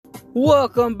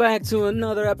Welcome back to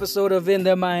another episode of In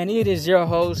the Mind. It is your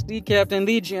host, the Captain,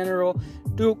 the General,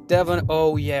 Duke Devon.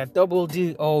 Oh yeah, Double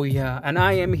D. Oh yeah, and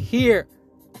I am here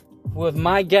with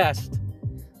my guest,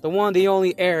 the one, the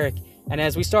only Eric. And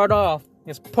as we start off,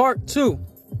 it's part 2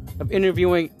 of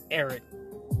interviewing Eric.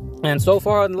 And so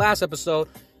far in the last episode,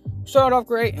 started off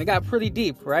great and it got pretty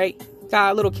deep, right?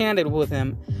 Got a little candid with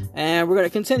him, and we're going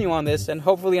to continue on this. And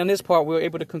hopefully on this part, we're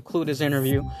able to conclude this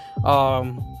interview.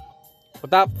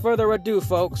 Without further ado,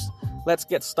 folks, let's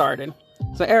get started.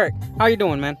 So, Eric, how you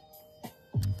doing, man?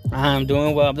 I'm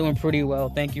doing well. I'm doing pretty well.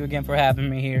 Thank you again for having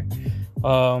me here.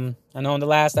 I know in the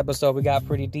last episode we got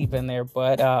pretty deep in there,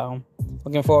 but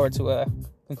looking forward to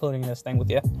concluding this thing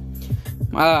with you.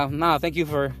 Thank you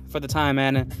for the time,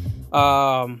 man.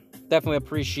 Definitely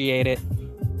appreciate it.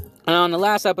 And on the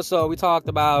last episode, we talked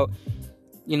about,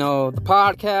 the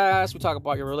podcast. We talked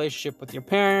about your relationship with your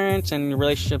parents and your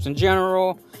relationships in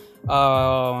general.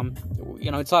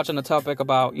 It's touched on the topic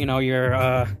about,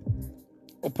 your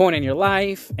point in your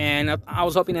life. And I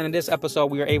was hoping that in this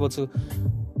episode we were able to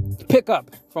pick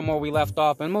up from where we left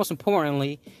off. And most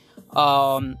importantly,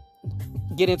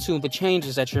 get into the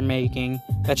changes that you're making,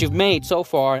 that you've made so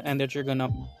far, and that you're going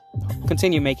to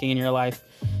continue making in your life,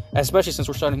 especially since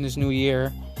we're starting this new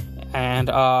year. And,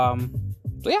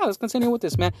 let's continue with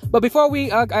this, man. But before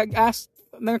we ask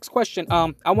the next question,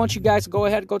 I want you guys to go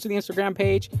to the Instagram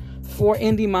page for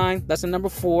Indie Mind. That's the number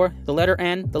 4, the letter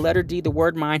N, the letter D, the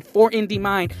word mind, for Indie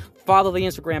Mind. Follow the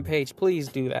Instagram page. Please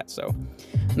do that. So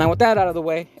now with that out of the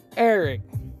way, Eric,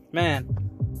 man,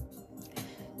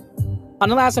 on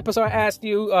the last episode, I asked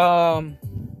you,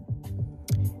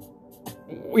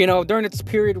 during this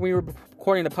period we were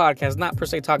recording the podcast, not per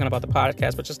se talking about the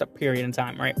podcast, but just a period in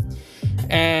time, right?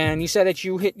 And you said that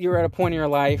you were at a point in your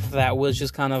life that was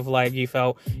just kind of like you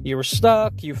felt you were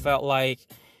stuck. You felt like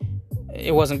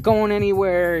it wasn't going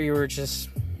anywhere. You were just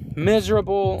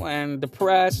miserable and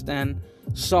depressed and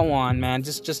so on, man.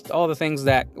 Just all the things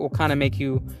that will kind of make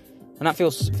you not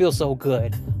feel so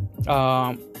good.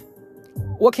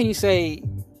 What can you say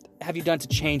have you done to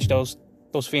change those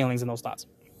feelings and those thoughts?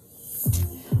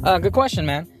 Good question,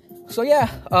 man. So yeah,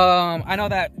 I know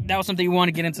that was something you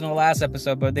wanted to get into in the last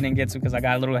episode, but didn't get to because I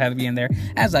got a little heavy in there,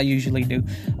 as I usually do.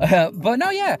 But no,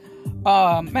 yeah,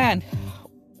 man,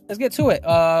 let's get to it.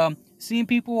 Seeing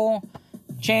people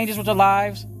changes with their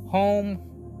lives, home,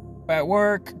 at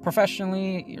work,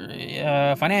 professionally,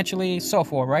 financially, so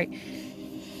forth, right?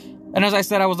 And as I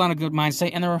said, I was on a good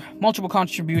mindset, and there were multiple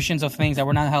contributions of things that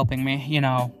were not helping me. I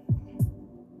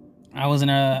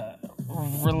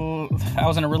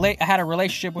had a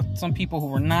relationship with some people who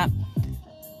were not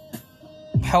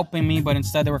helping me, but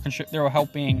instead they were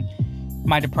helping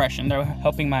my depression. They were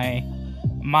helping my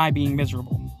being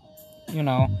miserable,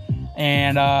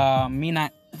 and me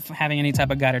not having any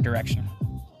type of guide or direction.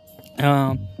 But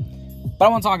I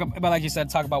want to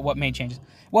talk about what made changes.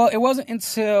 Well, it wasn't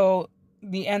until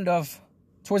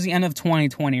towards the end of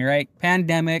 2020, right?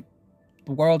 Pandemic,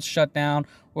 the world's shut down,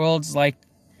 world's like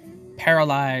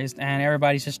paralyzed, and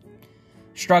everybody's just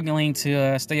struggling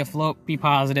to stay afloat, be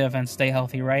positive, and stay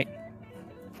healthy, right?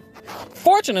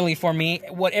 Fortunately for me,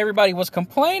 what everybody was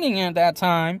complaining at that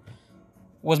time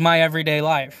was my everyday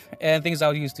life and things I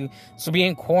was used to. So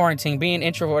being quarantined, being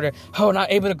introverted,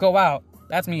 not able to go out.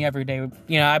 That's me every day.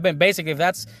 I've been basically, if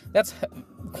that's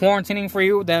quarantining for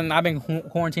you, then I've been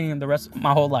quarantining the rest of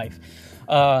my whole life.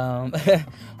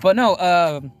 But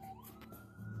no,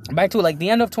 back to like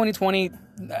the end of 2020,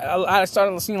 I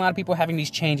started seeing a lot of people having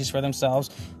these changes for themselves,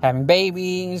 having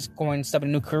babies,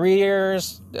 stepping new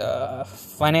careers,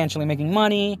 financially making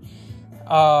money,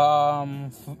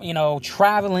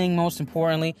 traveling, most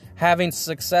importantly, having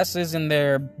successes in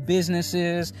their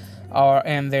businesses or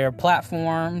in their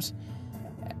platforms.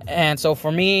 And so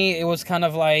for me, it was kind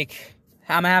of like,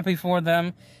 I'm happy for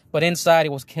them, but inside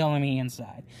it was killing me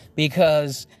inside,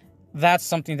 because that's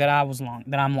something that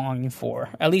I'm longing for.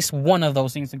 At least one of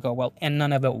those things to go well, and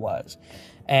none of it was.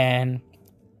 And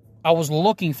I was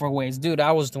looking for ways, dude.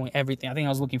 I was doing everything. I think I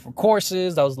was looking for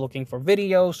courses. I was looking for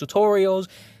videos, tutorials,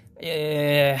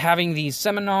 having these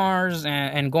seminars,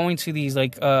 and going to these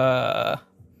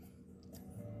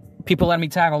people letting me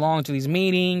tag along to these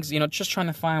meetings. Just trying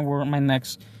to find where my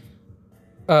next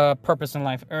purpose in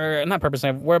life, or not purpose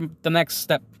in life, where the next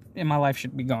step in my life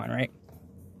should be going, right?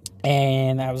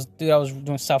 And I was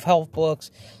doing self-help books.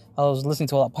 I was listening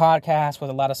to a lot of podcasts with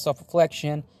a lot of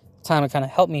self-reflection. Time to kind of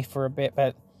help me for a bit,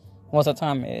 but most of the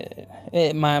time,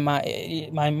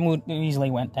 my mood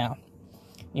easily went down.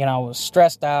 I was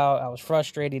stressed out. I was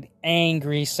frustrated,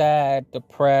 angry, sad,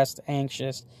 depressed,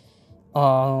 anxious. But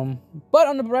on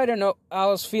the brighter note,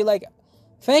 I feel like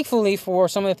thankfully, for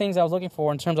some of the things I was looking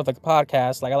for in terms of the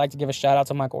podcast, like I like to give a shout out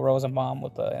to Michael Rosenbaum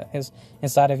with his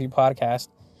Inside of You podcast.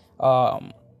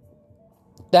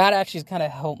 That actually kind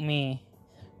of helped me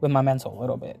with my mental a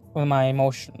little bit, with my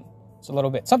emotions a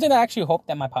little bit. Something that I actually hoped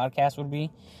that my podcast would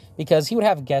be, because he would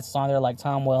have guests on there like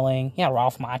Tom Welling. He had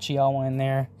Ralph Macchio in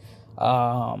there. A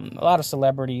lot of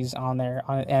celebrities on there,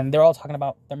 and they're all talking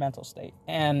about their mental state.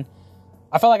 And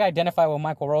I felt like I identified with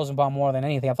Michael Rosenbaum more than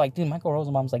anything. I felt like, dude, Michael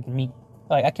Rosenbaum's like me.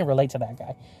 Like, I can relate to that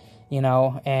guy,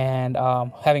 and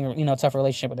having, tough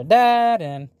relationship with her dad,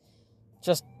 and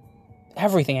just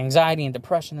everything, anxiety and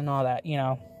depression and all that,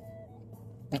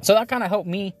 So that kind of helped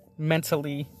me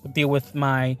mentally deal with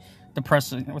my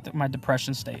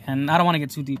depression state. And I don't want to get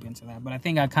too deep into that, but I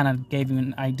think I kind of gave you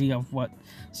an idea of what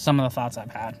some of the thoughts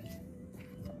I've had.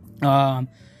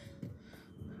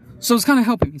 So it's kind of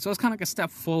helping me. So it's kind of like a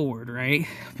step forward, right?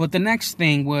 But the next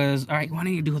thing was, all right, what do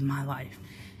I need to do with my life?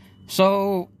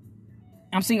 So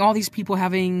I'm seeing all these people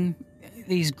having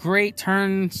these great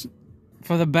turns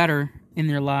for the better in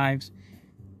their lives.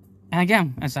 And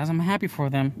again, as I'm happy for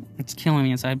them, it's killing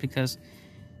me inside, because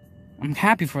I'm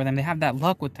happy for them. They have that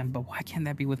luck with them, but why can't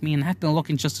that be with me? And I've been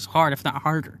looking just as hard, if not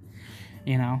harder,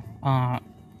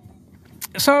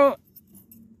 So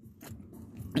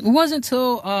it wasn't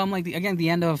until the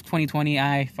end of 2020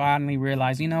 I finally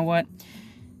realized, you know what?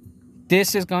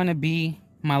 This is going to be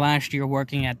my last year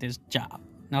working at this job.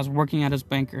 And I was working at this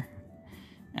banker.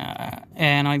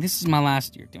 And this is my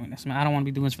last year doing this. I don't want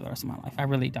to be doing this for the rest of my life. I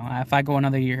really don't. If I go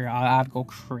another year, I'd go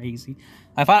crazy.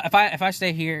 If I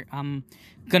stay here, I'm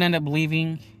gonna end up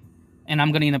leaving, and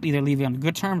I'm gonna end up either leaving on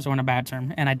good terms or on a bad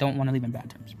term, and I don't want to leave in bad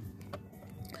terms.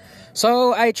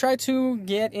 So I try to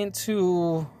get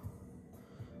into.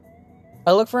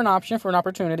 I look for an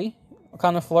opportunity,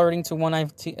 kind of flirting to one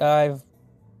I've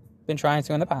been trying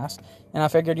to in the past, and I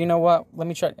figured, you know what? Let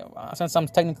me try. Since I'm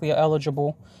technically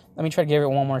eligible, let me try to give it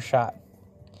one more shot.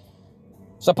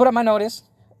 So I put up my notice,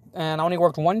 and I only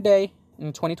worked one day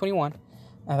in 2021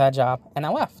 at that job, and I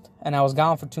left, and I was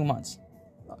gone for 2 months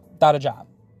without a job,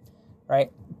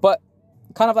 right? But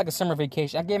kind of like a summer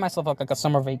vacation. I gave myself like a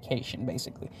summer vacation,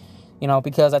 basically,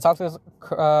 because I talked to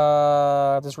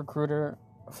this recruiter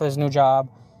for this new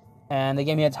job, and they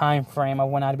gave me a time frame of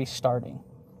when I'd be starting.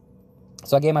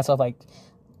 So I gave myself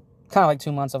kind of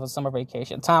 2 months of a summer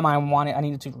vacation. Time I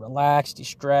needed to relax,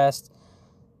 de-stress,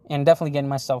 and definitely getting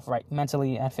myself right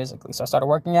mentally and physically. So I started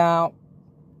working out.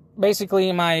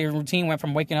 Basically, my routine went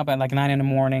from waking up at 9 in the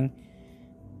morning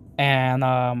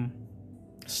and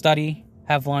study,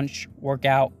 have lunch, work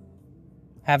out,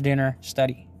 have dinner,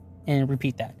 study, and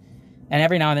repeat that. And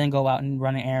every now and then go out and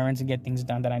run errands and get things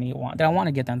done that I want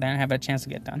to get done, that I have a chance to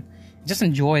get done. Just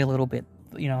enjoy a little bit,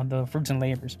 the fruits and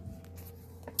labors.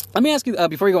 Let me ask you,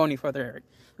 before you go any further, Eric,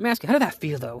 let me ask you, how did that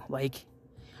feel, though?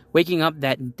 Waking up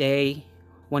that day,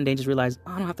 one day, and just realize,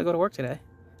 I don't have to go to work today.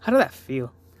 How did that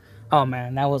feel? Oh,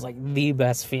 man, that was, the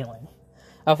best feeling.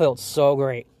 I felt so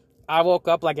great. I woke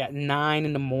up, at 9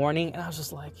 in the morning, and I was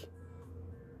just like,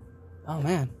 oh,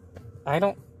 man, I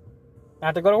don't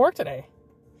have to go to work today.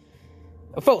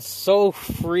 I felt so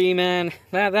free, man.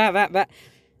 That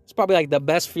it's probably, the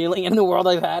best feeling in the world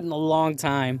I've had in a long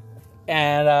time.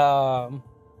 And,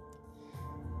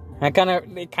 it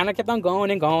kind of kept on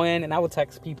going and going, and I would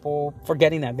text people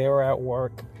forgetting that they were at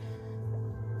work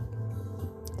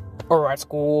or at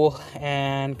school,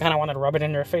 and kind of wanted to rub it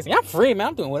in their face. I'm free, man.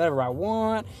 I'm doing whatever I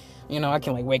want. I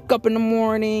can wake up in the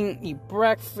morning, eat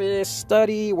breakfast,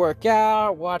 study, work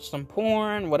out, watch some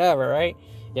porn, whatever, right?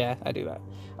 Yeah, I do that.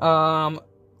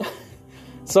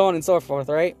 So on and so forth,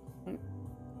 right?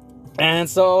 And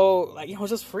so, I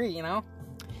was just free,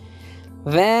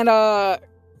 Then,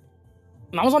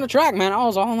 I was on the track, man. I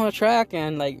was all on the track,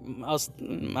 and I was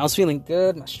feeling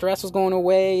good. My stress was going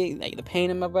away. The pain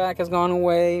in my back has gone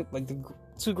away. The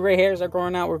 2 gray hairs that are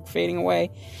growing out were fading away.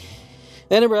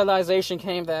 Then the realization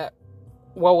came that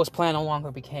what was planned no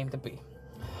longer became to be.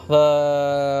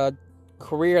 The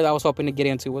career that I was hoping to get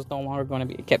into was no longer going to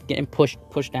be. It kept getting pushed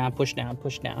down.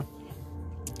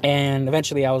 And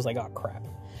eventually, I was like, oh crap.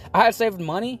 I had saved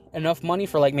enough money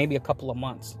for maybe a couple of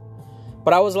months.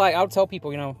 But I would tell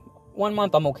people, 1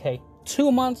 month, I'm okay.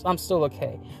 2 months, I'm still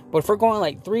okay. But if we're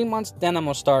going 3 months, then I'm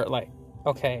going to start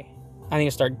okay, I need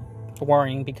to start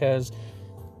worrying, because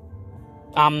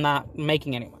I'm not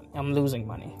making any money. I'm losing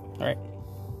money, right?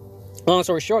 Long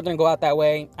story short, didn't go out that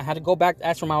way. I had to go back,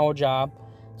 ask for my old job.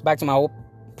 Back to my old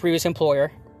previous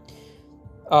employer.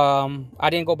 I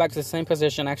didn't go back to the same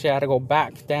position. Actually, I had to go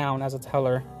back down as a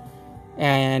teller.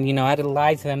 And, I had to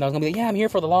lie to them. I was going to be I'm here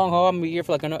for the long haul. I'm going to be here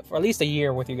for at least a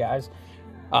year with you guys.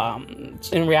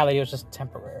 In reality, it was just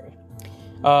temporary.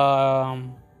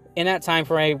 And in that time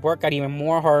frame, work got even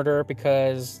more harder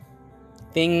because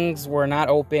things were not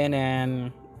open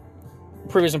and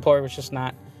previous employer was just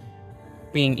not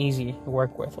being easy to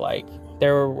work with. Like, they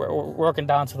were working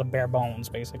down to the bare bones,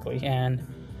 basically. And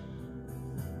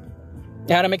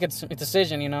I had to make a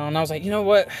decision, and I was like, you know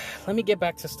what? Let me get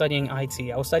back to studying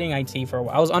IT. I was studying IT for a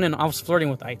while. I was flirting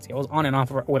with IT. I was on and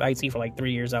off with IT for like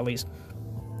 3 years at least.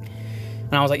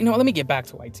 And I was like, you know what? Let me get back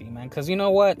to IT, man. Because you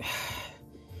know what?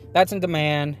 That's in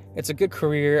demand. It's a good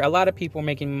career. A lot of people are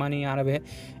making money out of it.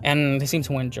 And they seem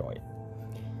to enjoy it.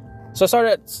 So I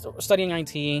started studying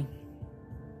IT.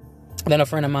 Then a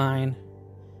friend of mine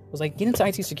was like, get into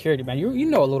IT security, man. You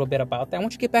know a little bit about that. Why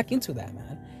don't you get back into that,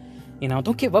 man?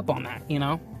 Don't give up on that,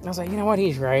 I was like, you know what?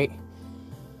 He's right.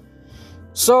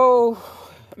 So,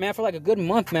 man, for like a good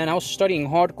month, man, I was studying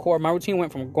hardcore. My routine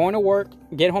went from going to work,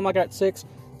 get home like at 6,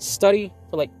 study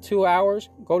for like 2 hours,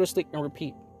 go to sleep and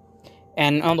repeat.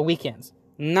 And on the weekends,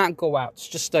 not go out,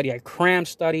 just study. I crammed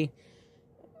study.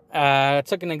 I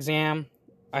took an exam.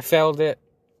 I failed it.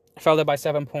 I failed it by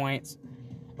 7 points.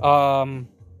 The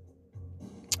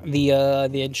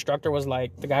instructor was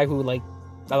like, the guy who like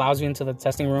allows you into the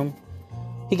testing room.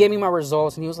 He gave me my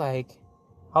results and he was like,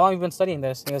 how long have you been studying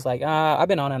this? And he was like, I've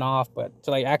been on and off, but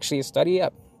to like actually study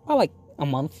about like a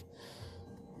month.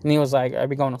 And he was like, are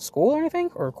we going to school or anything?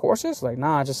 Or courses? Like,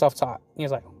 nah, just self-taught. He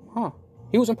was like, huh.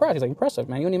 He was impressed. He's like, impressive,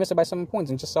 man. You only missed it by 7 points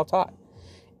and just self-taught.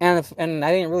 And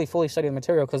I didn't really fully study the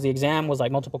material because the exam was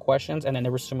like multiple questions and then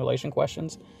there were simulation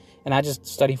questions. And I just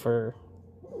studied for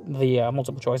the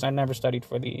multiple choice. I never studied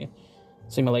for the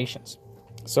simulations.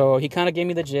 So he kind of gave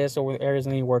me the gist of what areas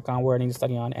I need to work on, where I need to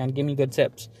study on, and give me good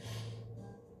tips.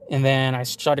 And then I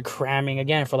started cramming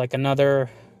again for like another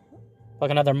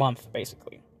month,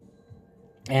 basically.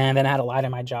 And then I had to lie to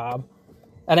my job.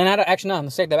 And then I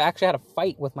had a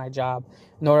fight with my job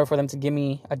in order for them to give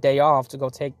me a day off to go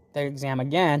take the exam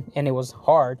again. And it was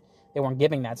hard. They weren't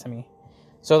giving that to me.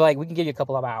 So like, we can give you a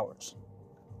couple of hours.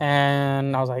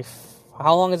 And I was like,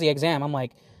 how long is the exam? I'm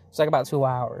like, it's like about 2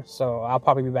 hours. So I'll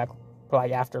probably be back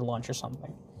like after lunch or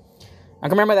something. I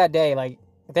can remember that day, like,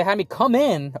 they had me come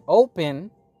in,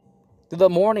 open, do the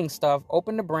morning stuff,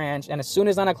 open the branch, and as soon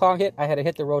as 9 o'clock hit, I had to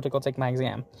hit the road to go take my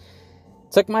exam.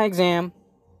 Took my exam.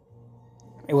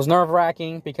 It was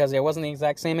nerve-wracking because it wasn't the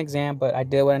exact same exam, but I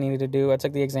did what I needed to do. I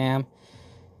took the exam.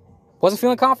 Wasn't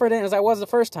feeling confident as I was the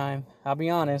first time, I'll be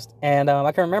honest. And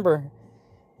I can remember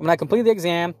when I completed the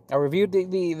exam, I reviewed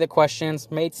the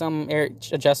questions, made some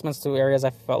adjustments to areas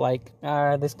I felt like,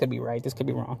 this could be right, this could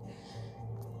be wrong.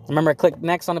 I remember I clicked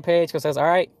next on the page because it says, all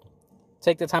right,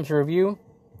 take the time to review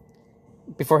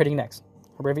before hitting next.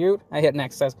 I reviewed, I hit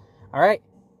next. It says, all right,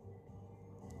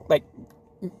 like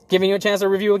giving you a chance to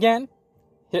review again,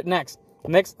 hit next.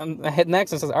 Next, I hit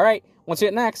next and it says, all right, once you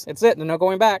hit next, it's it, there's no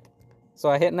going back.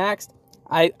 So I hit next.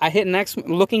 I hit next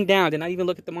looking down, did not even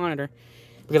look at the monitor.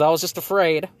 Because I was just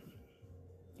afraid.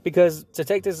 Because to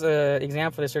take this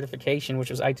exam for the certification, which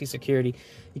was IT security,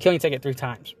 you can only take it 3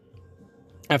 times.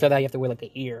 After that, you have to wait like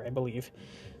a year, I believe.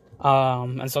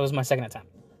 And so it was my second attempt.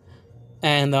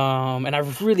 And I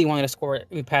really wanted to score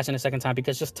it, pass in the second time,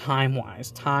 because just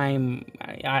time-wise,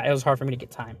 it was hard for me to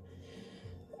get time.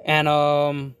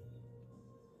 And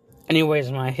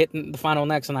anyways, when I hit the final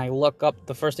next and I look up,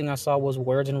 the first thing I saw was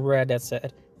words in red that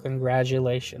said,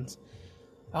 congratulations.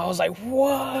 I was like,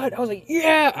 what? I was like,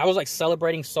 yeah. I was like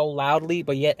celebrating so loudly,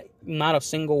 but yet not a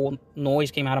single noise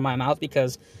came out of my mouth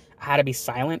because I had to be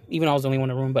silent, even though I was the only one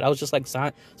in the room, but I was just like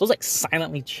silent. So I was like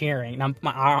silently cheering, and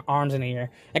my arms in the air.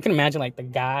 I can imagine like the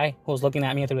guy who was looking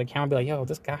at me through the camera be like, yo,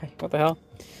 this guy, what the hell?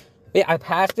 But yeah, I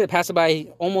passed it by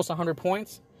almost 100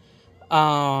 points.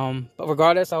 But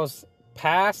regardless, I was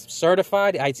passed,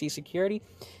 certified, IT security,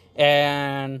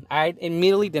 and I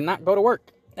immediately did not go to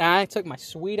work. I took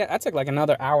like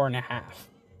another hour and a half.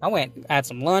 I had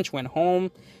some lunch, went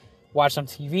home, watched some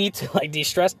TV to like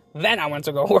de-stress. Then I went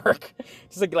to go work.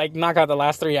 Just like knock out the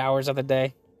last 3 hours of the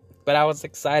day. But I was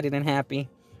excited and happy.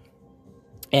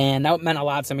 And that meant a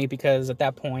lot to me because at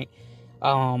that point,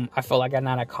 I felt like I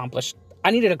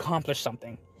needed to accomplish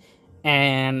something.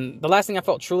 And the last thing I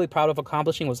felt truly proud of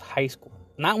accomplishing was high school.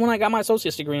 Not when I got my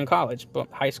associate's degree in college, but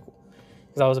high school.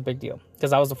 Because that was a big deal.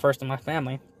 Because I was the first in my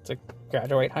family to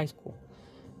graduate high school.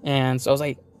 And so I was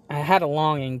like, I had a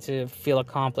longing to feel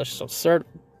accomplished. So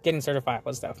getting certified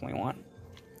was definitely one.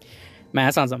 Man,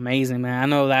 that sounds amazing, man. I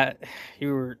know that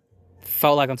you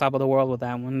felt like on top of the world with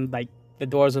that one. Like, the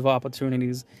doors of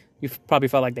opportunities, you probably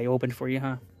felt like they opened for you,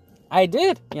 huh? I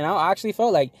did. I actually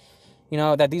felt like,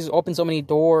 that these opened so many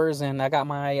doors, and I got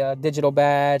my digital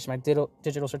badge, my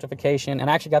digital certification, and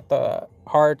I actually got the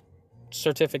hard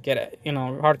certificate,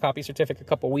 hard copy certificate a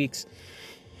couple weeks.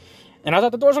 And I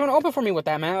thought the doors were going to open for me with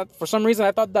that, man. For some reason,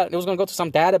 I thought that it was going to go to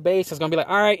some database. It's going to be like,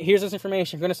 all right, here's this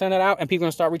information. You're going to send it out, and people are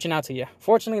going to start reaching out to you.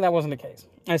 Fortunately, that wasn't the case.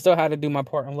 I still had to do my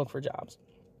part and look for jobs.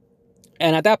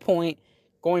 And at that point,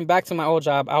 going back to my old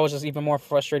job, I was just even more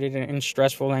frustrated and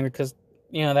stressful, angry, because,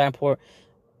 you know,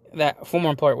 that former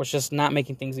employer was just not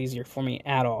making things easier for me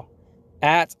at all.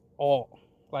 At all.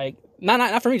 Like,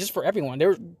 not for me, just for everyone.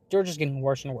 They're just getting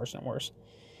worse and worse and worse.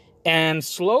 And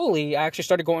slowly, I actually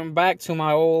started going back to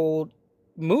my old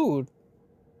mood,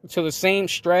 to the same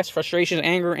stress, frustration,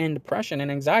 anger, and depression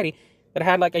and anxiety that I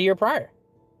had like a year prior.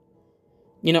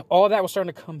 You know, all that was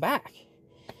starting to come back.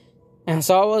 And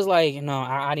so I was like, no,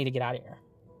 I need to get out of here.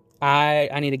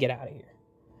 I need to get out of here.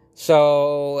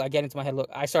 So I get into my head, look,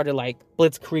 I started like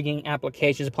blitzkrieging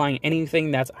applications, applying anything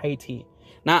that's IT.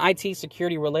 Not IT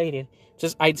security related,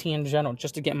 just IT in general,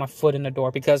 just to get my foot in the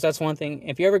door. Because that's one thing,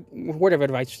 if you ever, word of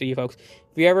advice to you folks,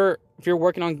 if you're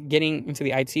working on getting into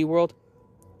the IT world,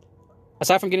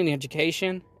 aside from getting the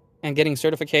education and getting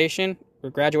certification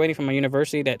or graduating from a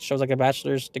university that shows like a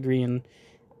bachelor's degree in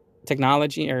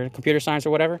technology or computer science or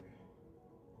whatever,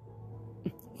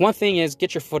 one thing is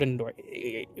get your foot in the door.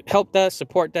 Help desk,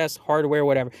 support desk, hardware,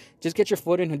 whatever. Just get your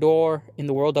foot in the door in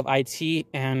the world of IT.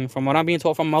 And from what I'm being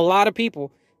told from a lot of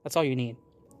people, that's all you need.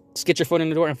 Just get your foot in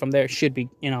the door, and from there it should be,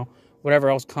 you know,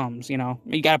 whatever else comes, you know.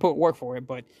 You got to put work for it,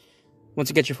 but once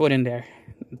you get your foot in there,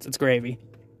 it's gravy.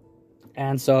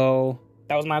 And so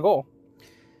that was my goal.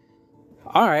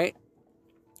 All right.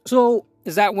 So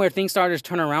is that where things started to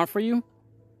turn around for you?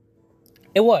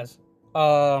 It was.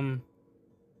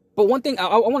 But one thing,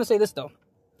 I want to say this, though.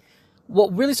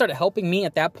 What really started helping me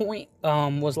at that point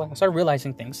was, like, I started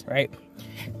realizing things, right?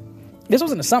 This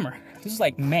was in the summer. This was,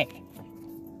 like, May.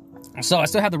 So I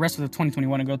still have the rest of the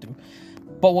 2021 to go through.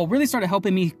 But what really started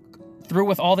helping me through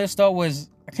with all this, though, was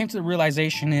I came to the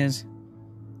realization is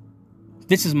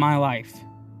this is my life.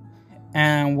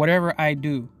 And whatever I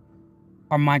do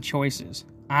are my choices.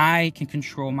 I can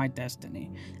control my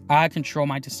destiny. I control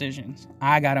my decisions.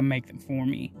 I got to make them for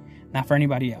me, not for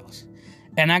anybody else.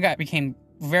 And that became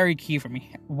very key for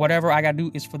me. Whatever I got to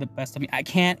do is for the best of me. I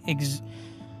can't,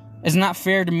 it's not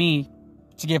fair to me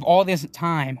to give all this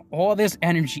time, all this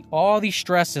energy, all these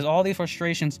stresses, all these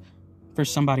frustrations for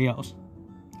somebody else.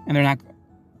 And they're not,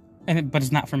 but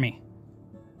it's not for me.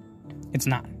 It's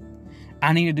not.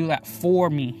 I need to do that for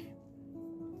me.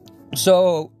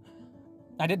 So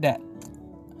I did that.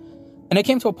 And it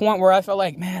came to a point where I felt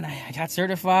like, man, I got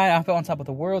certified. I felt on top of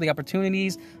the world, the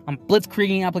opportunities. I'm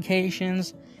blitzkrieging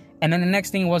applications. And then the next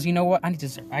thing was, you know what? I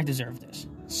deserve this.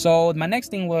 So my next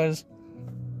thing was,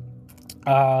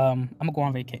 I'm going to go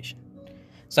on vacation.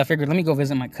 So I figured, let me go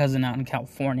visit my cousin out in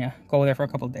California. Go there for a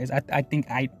couple of days. I think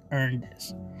I earned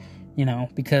this, you know,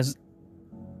 because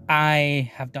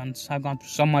I've gone through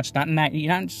so much, not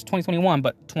just 2021,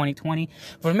 but 2020,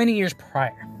 for many years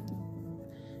prior,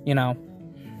 you know.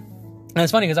 And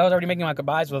it's funny because I was already making my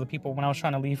goodbyes with the people when I was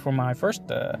trying to leave for my first,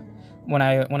 when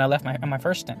I left my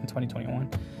first stint in 2021.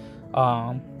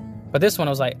 But this one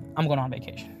I was like, I'm going on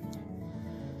vacation.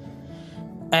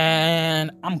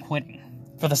 And I'm quitting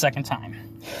for the second time.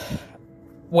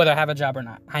 Whether I have a job or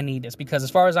not, I need this. Because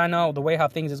as far as I know, the way how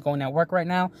things is going at work right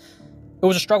now, it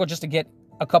was a struggle just to get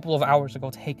a couple of hours to go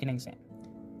take an exam.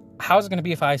 How is it going to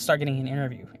be if I start getting an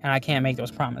interview and I can't make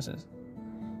those promises?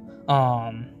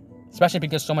 Especially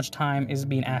because so much time is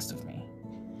being asked of me.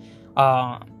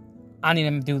 I need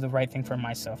to do the right thing for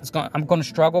myself. I'm going to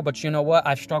struggle, but you know what?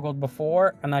 I've struggled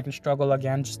before, and I can struggle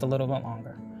again just a little bit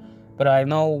longer. But I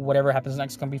know whatever happens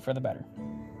next is going to be for the better.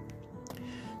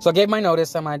 So I gave my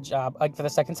notice at my job, like, for the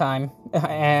second time.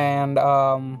 And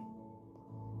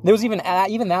there was even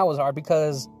that was hard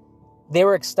because they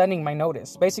were extending my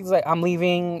notice. Basically, like, I'm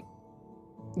leaving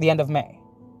the end of May.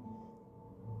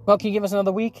 Well, can you give us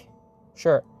another week?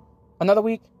 Sure. Another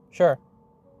week? Sure.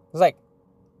 It was like,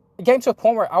 it came to a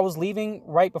point where I was leaving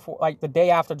right before, like, the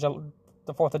day after the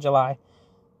 4th of July.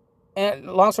 And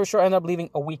long story short, I ended up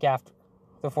leaving a week after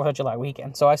the 4th of July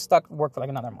weekend. So I stuck work for like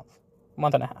another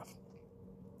month and a half.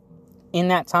 In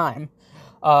that time,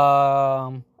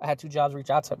 I had 2 jobs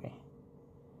reach out to me.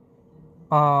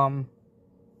 I'm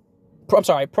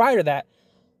sorry, prior to that,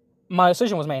 my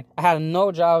decision was made. I had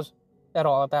no jobs at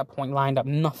all at that point lined up,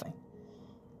 nothing.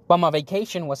 But my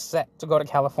vacation was set to go to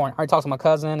California. I talked to my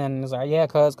cousin and was like, yeah,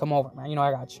 cuz, come over, man. You know,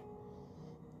 I got you.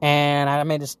 And I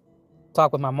made this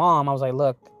talk with my mom. I was like,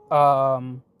 look,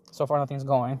 so far nothing's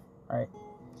going, right?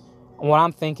 What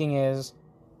I'm thinking is,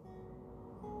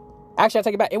 actually, I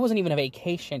take it back. It wasn't even a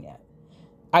vacation yet.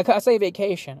 I say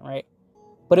vacation, right?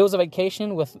 But it was a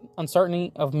vacation with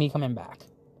uncertainty of me coming back.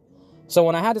 So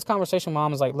when I had this conversation,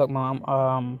 Mom was like, look,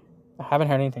 Mom, I haven't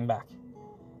heard anything back.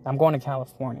 I'm going to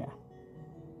California.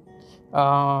 If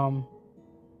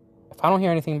I don't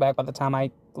hear anything back by the time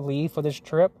I leave for this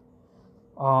trip,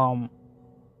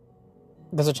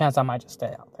 there's a chance I might just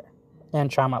stay out there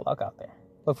and try my luck out there.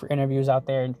 Look for interviews out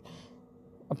there and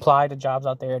apply to jobs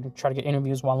out there and try to get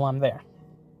interviews while I'm there.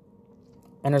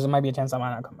 And there might be a chance I might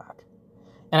not come back.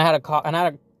 And I had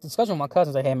a discussion with my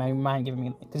cousins, like, hey man, you mind giving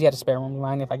me, because he had a spare room, you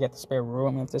mind if I get the spare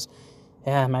room? If this,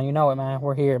 yeah man, you know it man,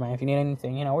 we're here man. If you need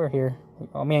anything, we're here.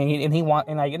 I mean, they want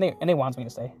me to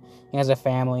stay. He has a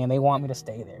family and they want me to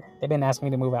stay there. They've been asking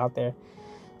me to move out there.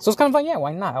 So it's kind of like, yeah,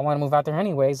 why not? I want to move out there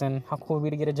anyways, and how cool would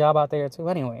it be to get a job out there too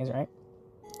anyways, right?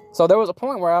 So there was a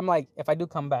point where I'm like, if I do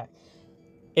come back,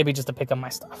 it'd be just to pick up my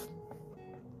stuff.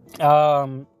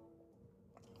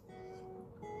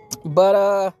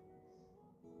 But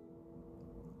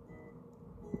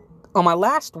on my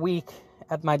last week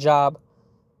at my job,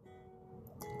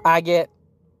 I get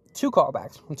 2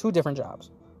 callbacks from 2 different jobs.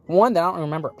 One that I don't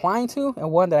remember applying to, and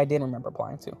one that I didn't remember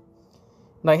applying to.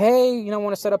 Like, hey,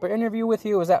 want to set up an interview with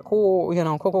you? Is that cool?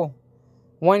 Cool.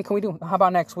 When can we do? How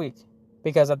about next week?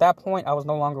 Because at that point, I was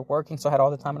no longer working, so I had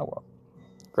all the time in the world.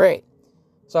 Great.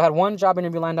 So I had one job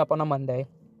interview lined up on a Monday,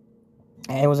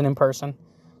 and it was an in-person.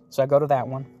 So I go to that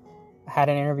one. I had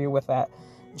an interview with that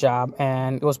job,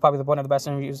 and it was probably one of the best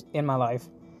interviews in my life.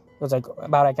 It was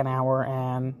about an hour,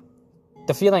 and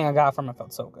the feeling I got from it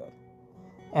felt so good.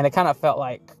 And it kind of felt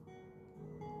like,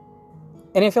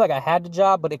 I didn't feel like I had the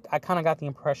job, but I kind of got the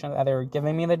impression that they were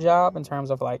giving me the job in terms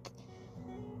of like,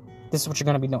 this is what you're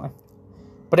going to be doing.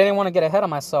 But I didn't want to get ahead of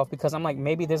myself because I'm like,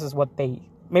 maybe this is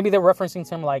maybe they're referencing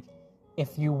to him like,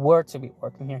 if you were to be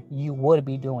working here, you would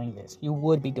be doing this. You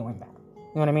would be doing that.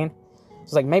 You know what I mean?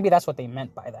 It's like, maybe that's what they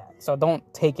meant by that. So don't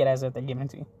take it as if they're giving it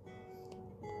to you.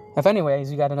 If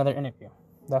anyways, you got another interview,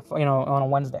 on a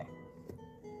Wednesday.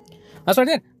 That's what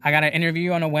I did. I got an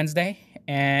interview on a Wednesday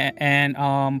and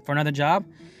for another job.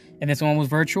 And this one was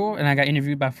virtual, and I got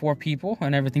interviewed by 4 people,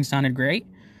 and everything sounded great.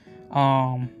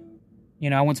 I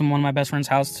went to one of my best friend's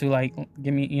house to let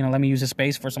me use the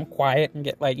space for some quiet and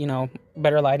get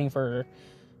better lighting for,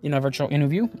 virtual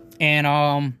interview.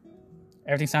 And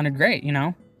everything sounded great,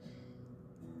 And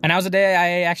that was the day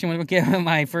I actually went to get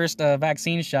my first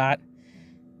vaccine shot,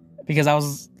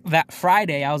 because that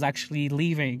Friday I was actually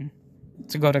leaving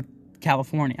to go to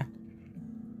California.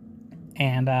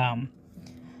 And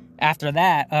after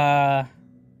that, I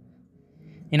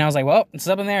was like, well, it's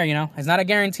up in there, It's not a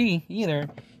guarantee either,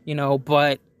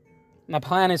 but my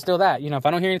plan is still that, if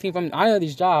I don't hear anything from either of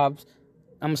these jobs,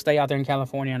 I'm going to stay out there in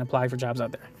California and apply for jobs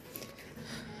out there.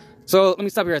 So let me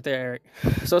stop you right there, Eric.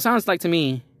 So it sounds like to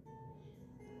me,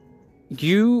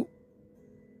 you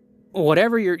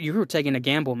were taking a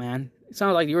gamble, man. It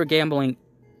sounds like you were gambling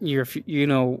a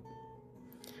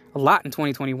lot in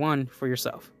 2021 for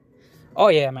yourself. Oh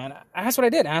yeah, man. That's what I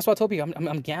did. And that's what I told people.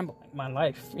 I'm gambling my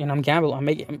life. I'm gambling. I'm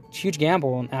making a huge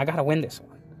gamble, and I gotta win this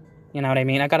one. You know what I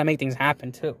mean? I gotta make things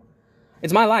happen too.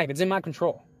 It's my life. It's in my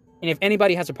control. And if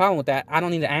anybody has a problem with that, I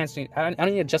don't need to answer. I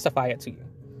don't need to justify it to you,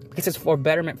 because it's for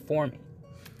betterment for me.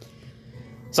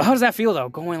 So how does that feel though?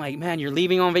 Going like, man, you're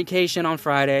leaving on vacation on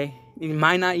Friday. You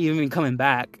might not even be coming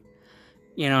back.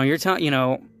 You're telling, if you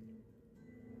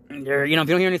don't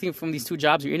hear anything from these 2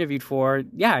 jobs you interviewed for,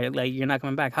 yeah, you're not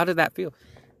coming back. How did that feel?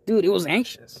 Dude, it was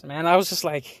anxious, man. I was just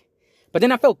like, but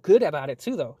then I felt good about it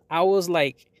too, though. I was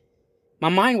like, my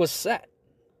mind was set,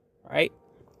 right?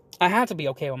 I had to be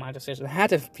okay with my decisions. I had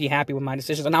to be happy with my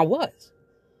decisions, and I was.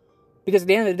 Because at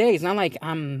the end of the day, it's not like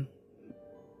I'm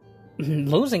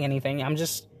losing anything. I'm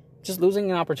just losing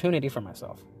an opportunity for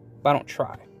myself if I don't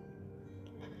try.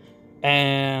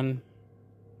 And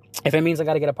if it means I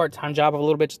got to get a part-time job a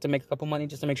little bit just to make a couple money,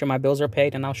 just to make sure my bills are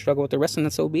paid, and I'll struggle with the rest, and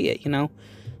then so be it,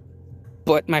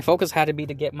 But my focus had to be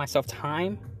to get myself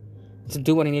time to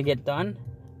do what I need to get done.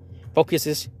 Focus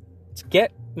is to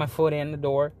get my foot in the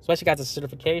door, especially got the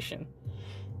certification.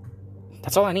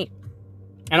 That's all I need.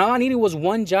 And all I needed was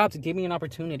one job to give me an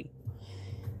opportunity.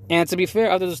 And to be fair,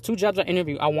 out of those 2 jobs I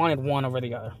interviewed, I wanted one over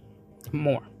the other.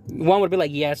 More. One would be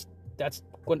like, yes, that's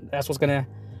what's going to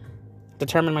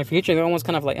determine my future. The other one's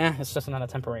kind of like, it's just another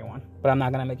temporary one, but I'm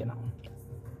not gonna make it known.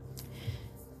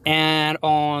 And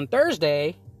on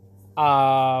Thursday,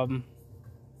 actually,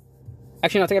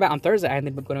 no, take it back. On Thursday, I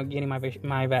ended up going to getting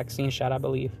my vaccine shot, I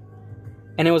believe.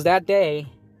 And it was that day,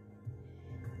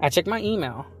 I checked my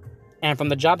email, and from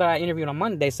the job that I interviewed on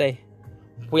Monday, they say,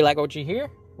 we like what you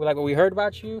hear, we like what we heard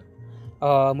about you,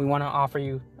 we want to offer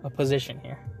you a position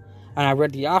here. And I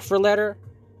read the offer letter,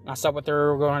 and I saw what they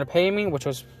were going to pay me, which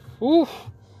was, ooh,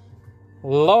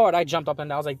 Lord, I jumped up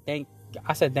and I was like, thank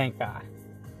God.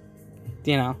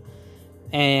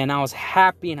 And I was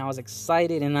happy and I was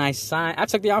excited and I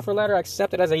took the offer letter, I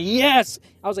accepted it. I was like, yes!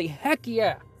 I was like, heck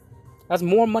yeah! That's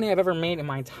more money I've ever made in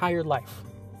my entire life.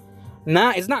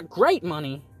 It's not great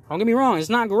money. Don't get me wrong, it's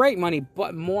not great money,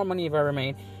 but more money I've ever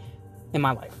made in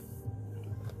my life.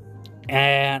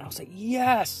 And I was like,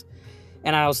 yes!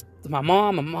 And I was my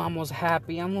mom was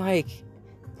happy. I'm like,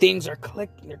 things are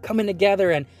clicking, they're coming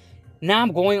together, and now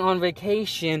I'm going on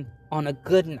vacation on a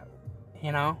good note,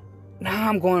 you know? Now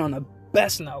I'm going on the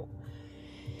best note.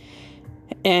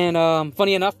 And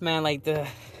funny enough, man, like the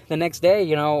next day,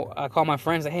 you know, I called my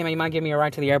friends, like, hey man, you might give me a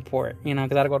ride to the airport, you know,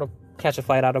 because I had to go to catch a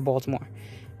flight out of Baltimore.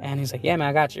 And he's like, yeah man,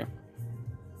 I got you.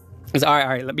 He's like, all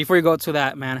right, before you go to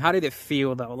that, man, how did it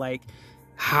feel though? Like,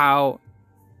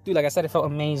 dude, like I said, it felt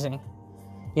amazing.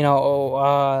 You know,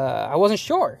 I wasn't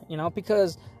sure, you know,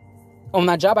 because on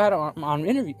that job I had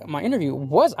my interview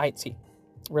was IT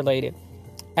related.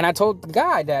 And I told the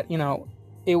guy that, you know,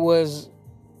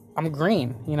 I'm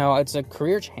green, you know, it's a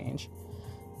career change.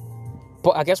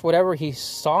 But I guess whatever he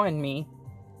saw in me,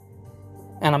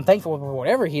 and I'm thankful for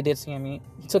whatever he did see in me,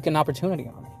 he took an opportunity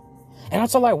on me. And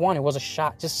that's all I wanted was a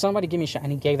shot. Just somebody give me a shot,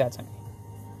 and he gave that to me.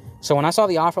 So when I saw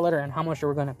the offer letter and how much they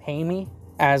were going to pay me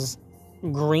as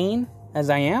green as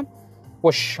I am,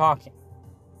 was shocking.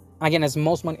 Again, it's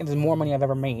more money I've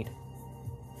ever made.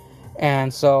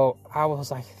 And so I was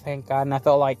like, thank God. And I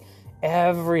felt like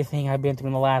everything I've been through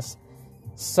in the last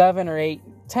 7 or 8,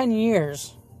 10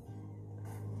 years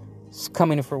is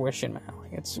coming to fruition, man.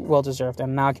 Like, it's well deserved.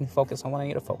 And now I can focus on what I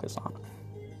need to focus on.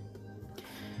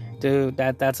 Dude,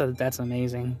 that's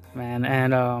amazing, man.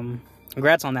 And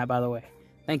congrats on that, by the way.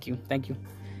 Thank you.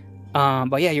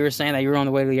 But yeah, you were saying that you were on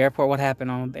the way to the airport. What happened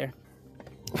on there?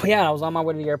 Well, yeah, I was on my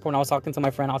way to the airport and I was talking to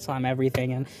my friend. I was telling him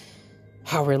everything and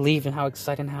how relieved and how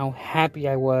excited and how happy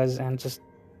I was. And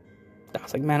I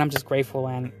was like, man, I'm just grateful.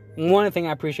 And one thing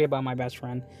I appreciate about my best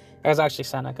friend is actually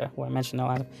Seneca, who I mentioned.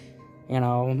 You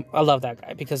know, I love that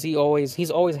guy because he's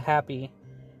always happy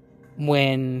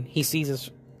when he sees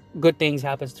his good things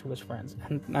happen to his friends.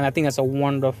 And I think that's a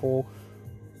wonderful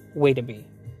way to be.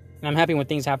 And I'm happy when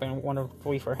things happen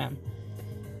wonderfully for him.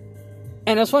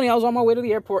 And it's funny, I was on my way to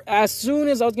the airport. As soon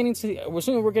as we're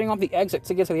getting off the exit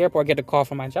to get to the airport, I get a call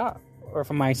from my job. Or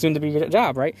from my soon-to-be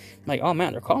job, right? I'm like, oh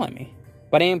man, they're calling me.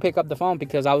 But I didn't pick up the phone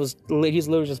because he's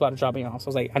literally just about to drop me off. So I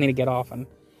was like, I need to get off and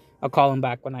I'll call him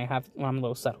back when I'm a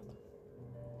little settled.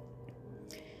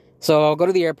 So I'll go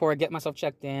to the airport, get myself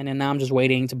checked in, and now I'm just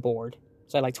waiting to board.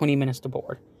 So I had like 20 minutes to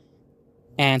board.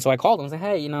 And so I called them. I was like,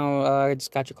 hey, you know, I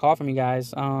just got your call from you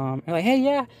guys. They're like, hey,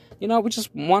 yeah, you know, we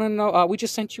just want to know, we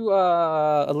just sent you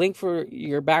a link for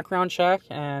your background check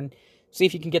and see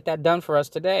if you can get that done for us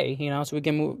today, you know, so we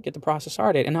can get the process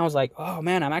started. And I was like, oh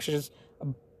man, I'm just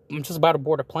about to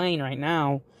board a plane right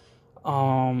now.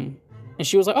 And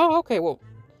she was like, oh, okay, well,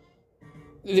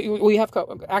 we have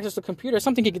access to the computer.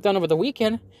 Something can get done over the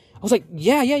weekend. I was like,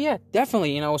 yeah,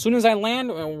 definitely. You know, as soon as I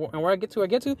land and where I get to, I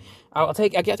get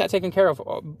that taken care of.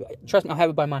 Trust me, I'll have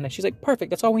it by Monday. She's like,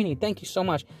 perfect. That's all we need. Thank you so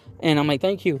much. And I'm like,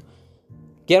 thank you.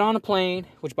 Get on a plane,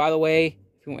 which by the way,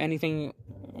 if you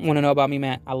want to know about me,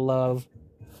 man, I love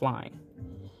flying.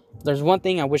 There's one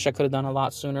thing I wish I could have done a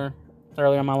lot sooner,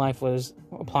 earlier in my life, was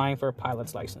applying for a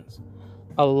pilot's license.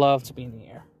 I love to be in the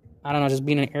air. I don't know, just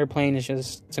being in an airplane is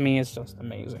just, to me, it's just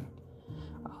amazing.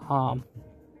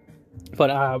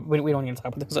 But we don't need to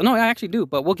talk about this. No, I actually do,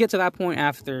 but we'll get to that point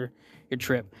after your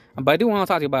trip. But I do want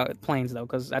to talk to you about planes, though,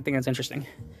 because I think it's interesting.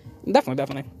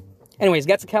 Definitely. Anyways,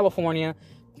 get to California.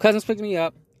 Cousins picked me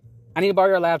up. I need to borrow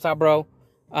your laptop, bro.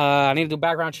 I need to do a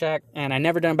background check, and I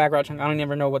never done a background check. I don't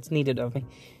even know what's needed of me.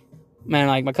 Man,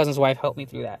 like, my cousin's wife helped me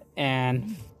through that.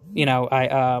 And, you know,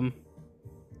 I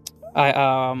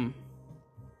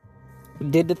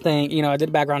did the thing. You know, I did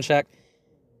a background check.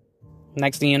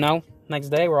 Next thing you know, next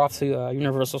day, we're off to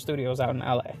Universal Studios out in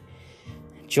LA.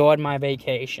 Enjoyed my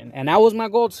vacation. And that was my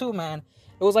goal, too, man.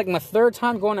 It was like my third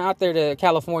time going out there to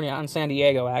California, out in San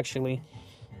Diego, actually.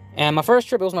 And my first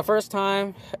trip, it was my first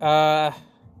time.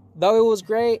 Though it was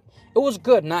great, it was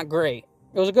good, not great.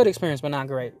 It was a good experience, but not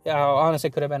great. Honestly,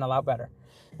 it could have been a lot better.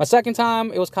 My second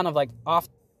time, it was kind of like off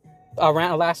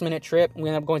around a last-minute trip. We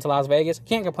ended up going to Las Vegas.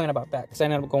 Can't complain about that, because I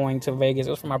ended up going to Vegas. It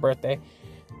was for my birthday.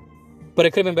 But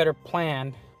it could have been better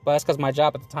planned. But that's because my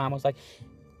job at the time was like,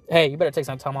 hey, you better take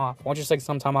some time off. Why don't you take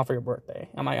some time off for your birthday?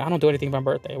 I'm like, I don't do anything for my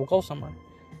birthday. We'll go somewhere.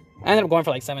 I ended up going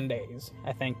for like 7 days,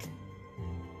 I think. So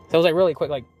it was like really quick,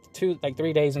 like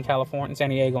 3 days in California, in San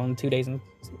Diego, and 2 days in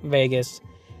Vegas,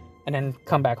 and then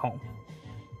come back home.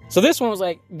 So this one's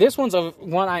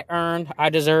one I earned, I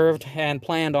deserved, and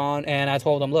planned on, and I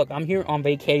told them, look, I'm here on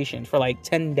vacation for like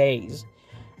 10 days,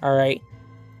 all right?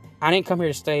 I didn't come here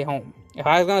to stay home. If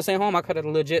I was going to stay home, I could have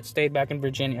legit stayed back in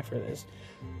Virginia for this.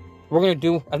 We're going to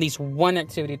do at least one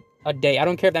activity a day. I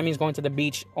don't care if that means going to the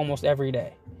beach almost every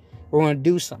day. We're going to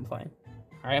do something.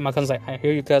 All right, my cousin's like, I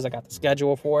hear you, cuz I got the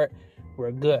schedule for it.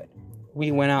 We're good.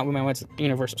 We went out. We went to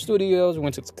Universal Studios. We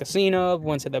went to the casino. We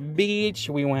went to the beach.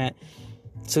 We went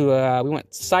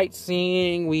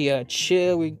sightseeing. We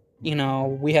chilled. We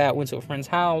went to a friend's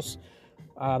house.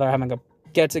 They're having a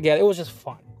get together. It was just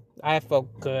fun. I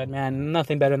felt good, man.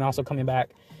 Nothing better than also coming back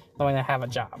knowing I have a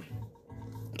job.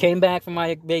 Came back from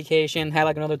my vacation, had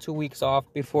like another 2 weeks off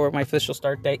before my official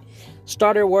start date.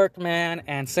 Started work, man,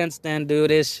 and since then,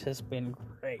 dude, it's just been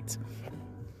great.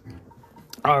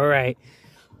 All right.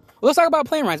 Let's talk about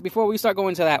plane rides before we start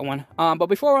going to that one. But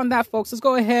before we're on that, folks, let's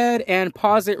go ahead and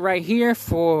pause it right here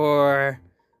for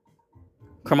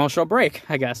commercial break,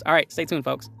 I guess. All right, stay tuned,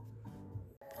 folks.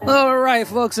 All right,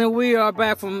 folks, and we are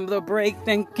back from the break.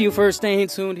 Thank you for staying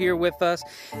tuned here with us.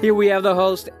 Here we have the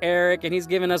host, Eric, and he's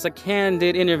giving us a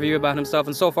candid interview about himself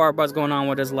and so far about what's going on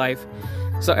with his life.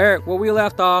 So, Eric, where we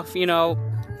left off,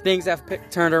 things have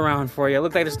turned around for you. It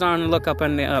looks like they're starting to look up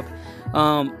and up.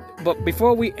 But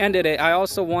before we ended it, I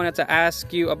also wanted to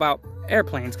ask you about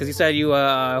airplanes, because you said you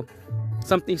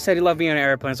said you love being on an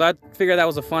airplane. So I figured that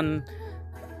was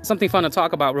something fun to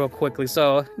talk about real quickly.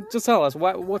 So just tell us,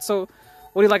 what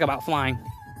do you like about flying?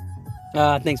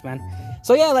 Thanks, man.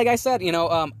 So yeah, like I said,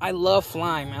 I love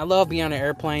flying, man. I love being on an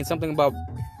airplane. Something about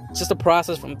just the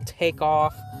process from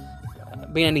takeoff,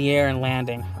 being in the air and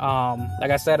landing. Like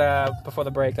I said before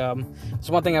the break, there's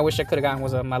one thing I wish I could have gotten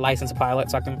was my license pilot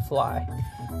so I can fly.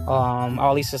 Or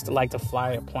at least just like to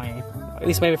fly a plane. At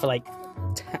least maybe for like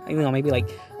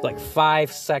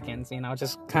 5 seconds.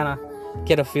 Just kind of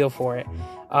get a feel for it.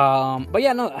 But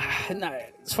yeah, no,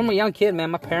 it's from a young kid, man.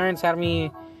 My parents had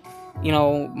me,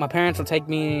 my parents would take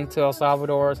me to El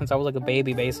Salvador since I was like a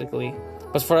baby, basically.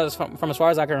 But from as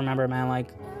far as I can remember, man, like,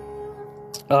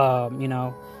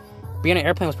 being in an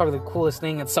airplane was probably the coolest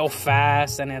thing. It's so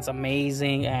fast and it's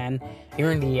amazing, and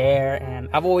you're in the air. And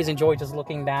I've always enjoyed just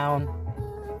looking down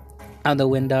out the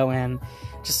window and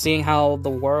just seeing how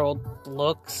the world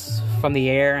looks from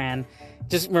the air, and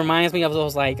just reminds me of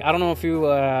those, like, I don't know if you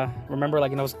remember,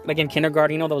 like, like in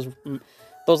kindergarten, they're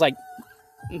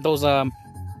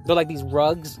like these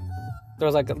rugs.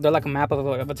 They're like a map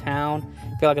of a town.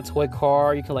 Feel like a toy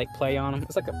car. You can like play on them.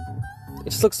 It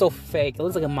just looks so fake. It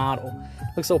looks like a model.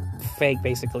 It looks so fake,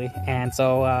 basically. And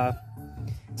so it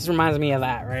just reminds me of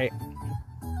that, right?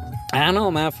 I don't know,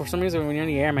 man. For some reason, when you're in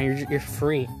the air, man, you're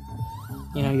free.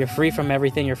 You're free from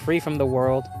everything. You're free from the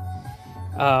world.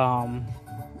 How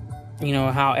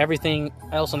everything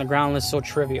else on the ground is so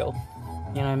trivial.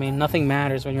 Nothing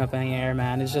matters when you're up in the air,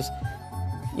 man. It's just,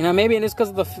 maybe it is because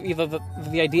of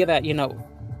the idea that, if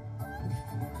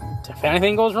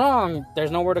anything goes wrong,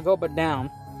 there's nowhere to go but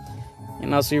down.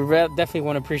 So you definitely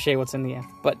want to appreciate what's in the air.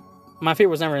 But my fear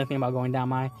was never anything about going down.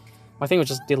 My thing was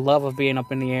just the love of being up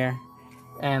in the air.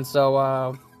 And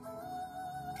so,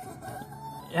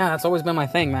 yeah, that's always been my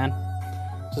thing, man.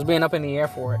 Just being up in the air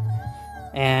for it.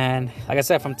 And like I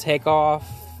said, from takeoff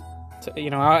to,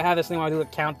 I have this thing where I do a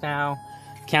countdown,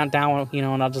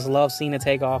 and I'll just love seeing the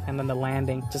takeoff and then the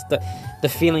landing. Just the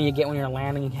feeling you get when you're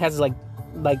landing. It has like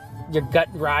your gut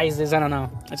rises. I don't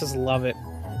know. I just love it.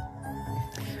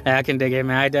 Yeah, I can dig it,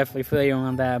 man. I definitely feel you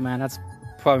on that, man. That's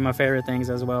probably my favorite things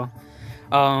as well.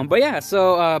 But yeah,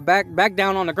 so back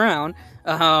down on the ground.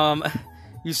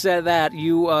 You said that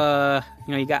you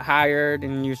got hired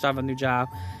and you started a new job.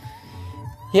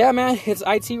 Yeah, man, it's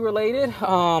IT related.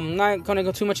 I'm not going to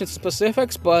go too much into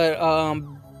specifics, but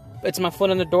it's my foot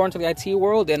in the door into the IT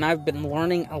world, and I've been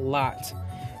learning a lot,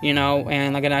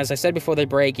 and like as I said before the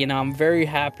break, I'm very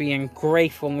happy and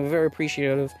grateful and very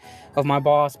appreciative of my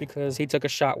boss because he took a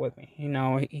shot with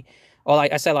me. All I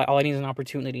need is an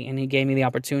opportunity, and he gave me the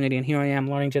opportunity, and here I am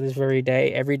learning to this very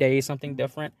day. Every day is something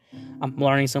different. I'm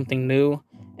learning something new,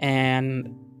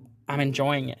 and I'm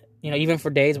enjoying it. Even for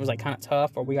days it was like kind of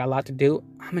tough or we got a lot to do,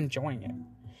 I'm enjoying it.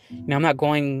 I'm not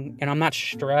going, and I'm not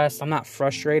stressed. I'm not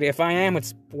frustrated. If I am,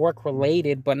 it's work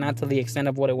related, but not to the extent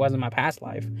of what it was in my past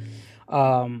life.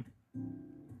 I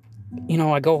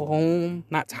go home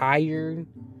not tired.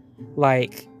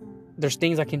 Like, there's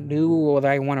things I can do, whether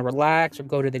I want to relax or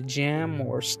go to the gym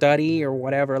or study or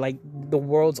whatever. Like, the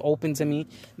world's open to me,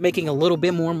 making a little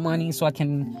bit more money so I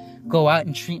can go out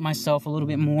and treat myself a little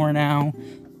bit more now.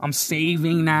 I'm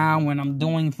saving now and I'm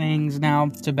doing things now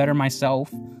to better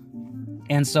myself.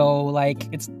 And so,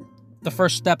 like, it's the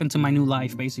first step into my new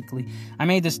life, basically. I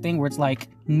made this thing where it's like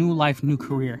new life, new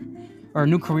career. Or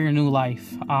new career, new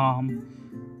life.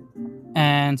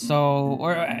 And so,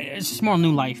 or it's just more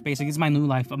new life, basically. It's my new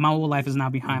life. But my old life is now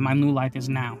behind. My new life is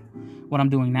now, what I'm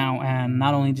doing now. And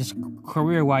not only just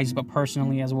career-wise, but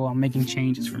personally as well. I'm making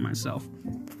changes for myself.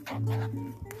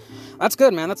 That's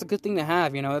good, man. That's a good thing to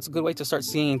have, you know. It's a good way to start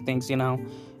seeing things, you know.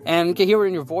 And you can hear it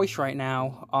in your voice right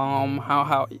now,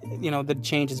 how you know, the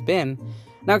change has been.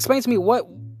 Now, explain to me what...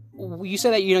 You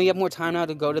said that, you know, you have more time now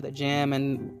to go to the gym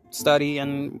and study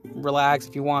and relax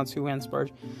if you want to and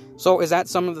spurge. So is that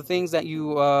some of the things that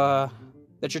you're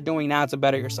doing now to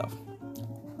better yourself?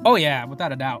 Oh yeah,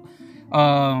 without a doubt.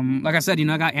 Like I said, you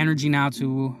know, I got energy now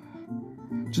to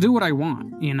do what I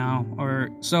want, you know. Or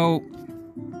so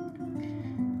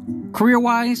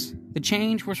career-wise, the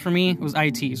change was for me, it was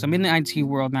IT. So I'm in the IT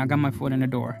world now, I got my foot in the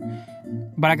door.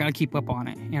 But I gotta keep up on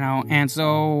it, you know. And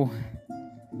so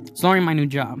it's learning my new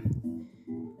job.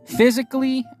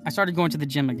 Physically, I started going to the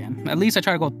gym again. At least I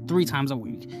try to go 3 times a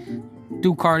week.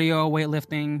 Do cardio,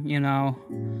 weightlifting, you know.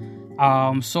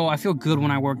 So I feel good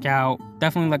when I work out.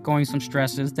 Definitely let going some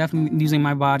stresses. Definitely using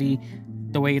my body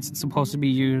the way it's supposed to be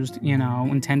used, you know,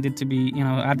 intended to be, you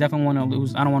know. I definitely want to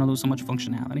lose. I don't want to lose so much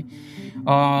functionality.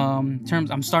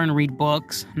 I'm starting to read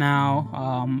books now.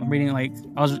 I'm reading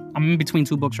I'm in between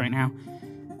 2 books right now.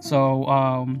 So,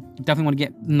 definitely want to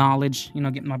get knowledge, you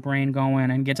know, get my brain going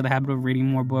and get to the habit of reading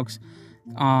more books.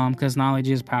 Because knowledge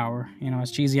is power, you know, as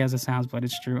cheesy as it sounds, but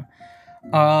it's true.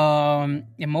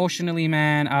 Emotionally,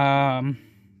 man, I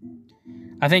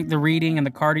think the reading and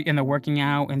the cardio and the working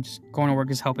out and just going to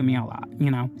work is helping me a lot, you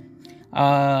know.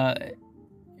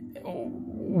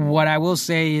 What I will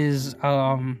say is,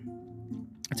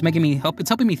 it's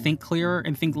helping me think clearer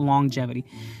and think longevity.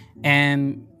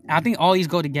 And I think all these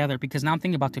go together because now I'm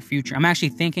thinking about the future. I'm actually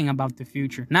thinking about the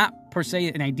future. Not per se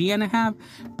an idea to have,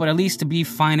 but at least to be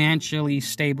financially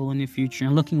stable in the future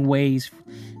and looking ways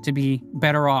to be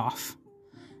better off,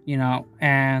 you know.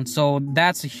 And so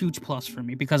that's a huge plus for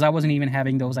me because I wasn't even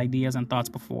having those ideas and thoughts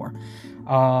before.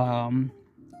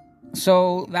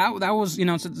 So that was, you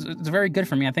know, it's very good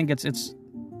for me. I think it's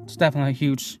definitely a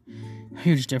huge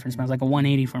difference, man. It's like a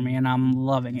 180 for me and I'm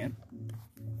loving it.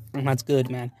 And that's good,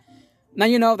 man. Now,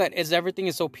 you know that everything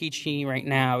is so peachy right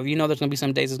now. You know there's going to be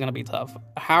some days it's going to be tough.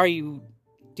 How are you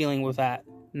dealing with that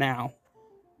now?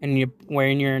 And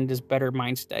when you're in this better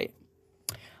mind state?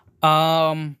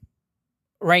 Right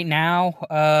now,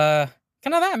 kind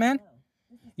of that, man.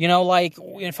 You know, like,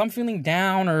 if I'm feeling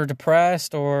down or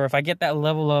depressed, or if I get that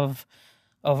level of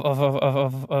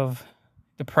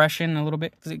depression a little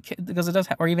bit, because it does,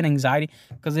 or even anxiety,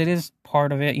 because it is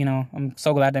part of it, you know. I'm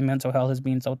so glad that mental health is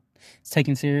being it's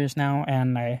taken serious now,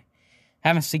 and I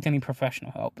haven't sought any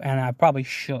professional help, and I probably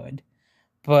should,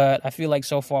 but I feel like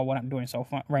so far what I'm doing so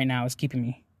far right now is keeping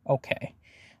me okay,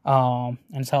 and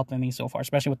it's helping me so far,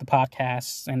 especially with the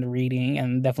podcasts and the reading,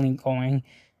 and definitely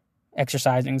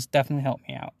exercising. It's definitely helped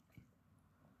me out.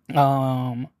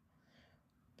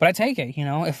 But I take it, you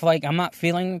know, if like I'm not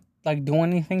feeling like doing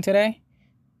anything today,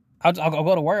 I'll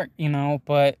go to work, you know,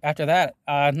 but after that,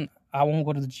 I won't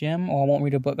go to the gym or I won't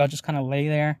read a book. I'll just kind of lay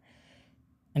there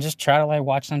and just try to like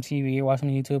watch some TV or watch some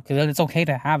YouTube, because it's okay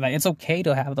to have that. It's okay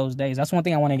to have those days. That's one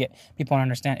thing I want to get people to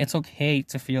understand. It's okay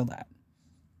to feel that,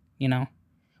 you know.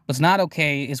 What's not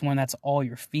okay is when that's all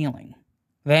you're feeling.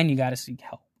 Then you got to seek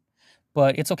help.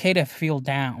 But it's okay to feel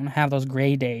down, have those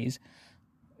gray days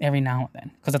every now and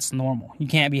then, because that's normal. You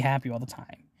can't be happy all the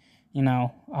time. You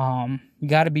know, you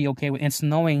got to be okay with it.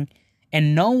 Knowing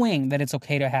that it's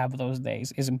okay to have those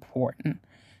days is important,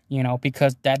 you know,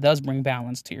 because that does bring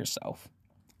balance to yourself,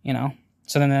 you know.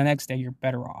 So then the next day you're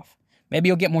better off. Maybe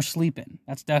you'll get more sleep in.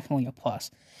 That's definitely a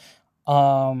plus.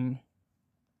 Or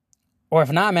if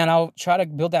not, man, I'll try to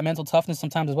build that mental toughness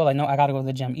sometimes as well. I know I got to go to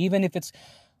the gym, even if it's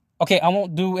okay. I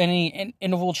won't do any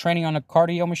interval training on a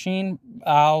cardio machine.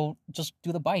 I'll just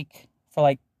do the bike for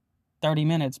like 30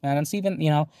 minutes, man. It's even, you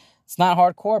know, it's not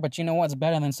hardcore, but you know what? It's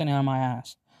better than sitting on my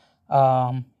ass.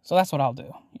 So that's what I'll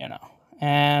do, you know,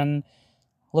 and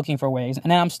looking for ways. And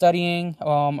then I'm studying.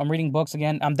 I'm reading books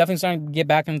again. I'm definitely starting to get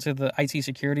back into the IT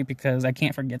security, because I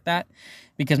can't forget that,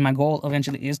 because my goal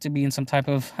eventually is to be in some type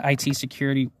of IT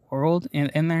security world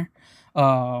in there.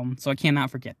 So I cannot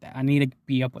forget that. I need to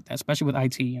be up with that, especially with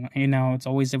IT. You know, it's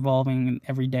always evolving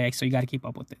every day, so you got to keep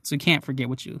up with it. So you can't forget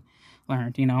what you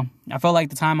learned. You know, I felt like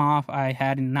the time off I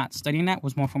had in not studying that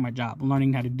was more for my job,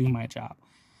 learning how to do my job.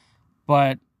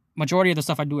 But majority of the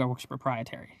stuff I do at work is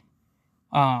proprietary.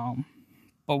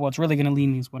 But what's really going to lead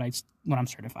me is what I'm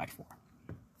certified for.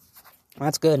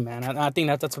 That's good, man. I think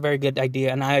that's a very good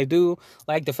idea. And I do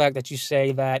like the fact that you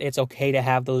say that it's okay to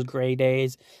have those gray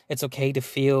days. It's okay to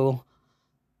feel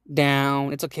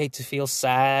down. It's okay to feel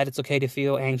sad. It's okay to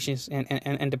feel anxious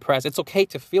and depressed. It's okay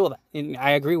to feel that. And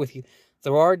I agree with you.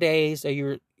 There are days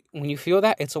that when you feel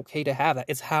that, it's okay to have that.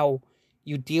 It's how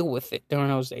you deal with it during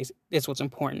those days. It's what's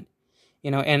important,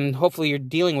 and hopefully you're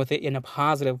dealing with it in a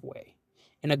positive way,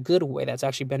 in a good way that's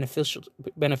actually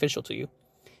beneficial to you.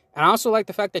 And I also like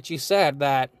the fact that you said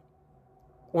that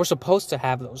we're supposed to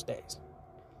have those days,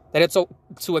 that it's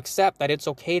to accept that it's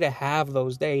okay to have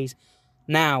those days.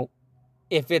 Now,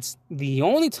 if it's the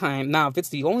only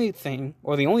thing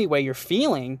or the only way you're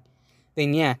feeling,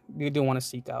 then yeah, you do want to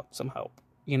seek out some help,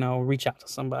 reach out to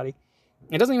somebody.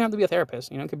 It doesn't even have to be a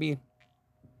therapist, it could be,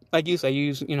 like you say,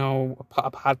 use, a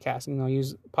podcast,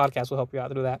 use podcasts will help you out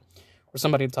to do that, or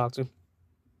somebody to talk to.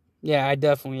 Yeah, I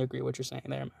definitely agree with what you're saying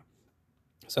there, man.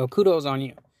 So kudos on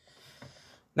you.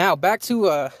 Now, back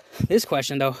to this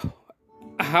question, though.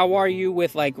 How are you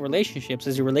with, relationships?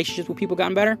 Has your relationships with people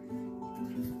gotten better?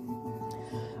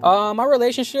 My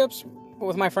relationships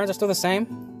with my friends are still the same.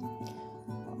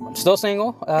 I'm still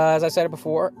single, as I said it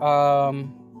before.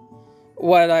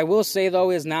 What I will say,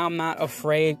 though, is now I'm not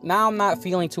afraid. Now I'm not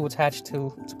feeling too attached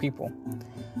to people.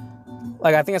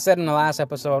 Like I think I said in the last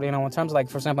episode, in terms of,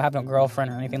 for example, having a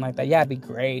girlfriend or anything like that, yeah, it'd be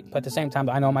great. But at the same time,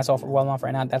 I know myself well enough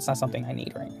right now, that's not something I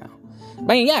need right now. I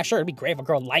mean, yeah, sure, it'd be great if a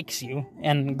girl likes you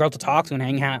and a girl to talk to and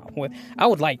hang out with. I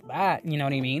would like that, you know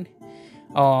what I mean?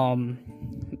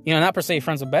 Not per se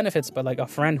friends with benefits, but a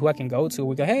friend who I can go to.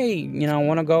 We go, hey,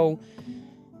 want to go,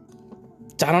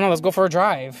 I don't know, let's go for a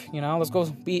drive, let's go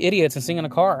be idiots and sing in a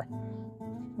car.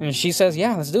 And she says,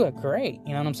 yeah, let's do it. Great.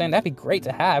 You know what I'm saying? That'd be great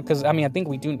to have because, I think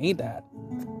we do need that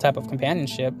type of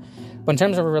companionship. But in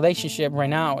terms of a relationship right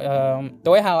now,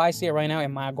 the way how I see it right now,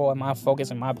 and my goal and my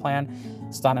focus and my plan,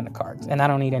 it's not in the cards. And I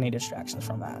don't need any distractions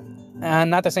from that.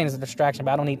 And not to say it's a distraction,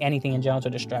 but I don't need anything in general to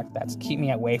distract that, to keep me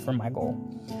away from my goal.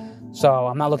 So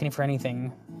I'm not looking for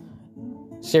anything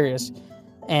serious.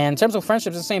 And in terms of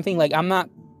friendships, it's the same thing. I'm not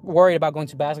worried about going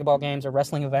to basketball games or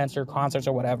wrestling events or concerts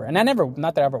or whatever. And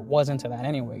not that I ever was into that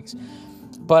anyways.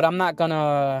 But I'm not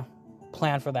gonna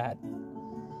plan for that,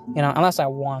 unless I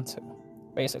want to,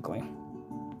 basically.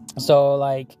 So,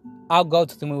 I'll go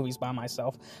to the movies by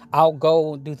myself. I'll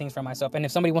go do things for myself. And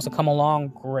if somebody wants to come along,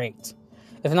 great.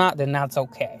 If not, then that's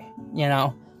okay,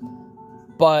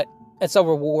 But it's a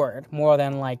reward more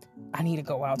than, I need to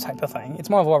go out type of thing. It's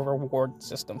more of a reward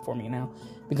system for me now.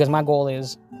 Because my goal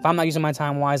is, if I'm not using my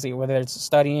time wisely, whether it's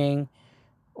studying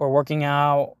or working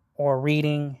out or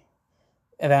reading,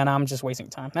 then I'm just wasting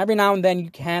time. Every now and then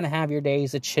you can have your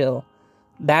days to chill.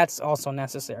 That's also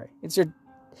necessary. It's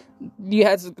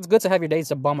good to have your days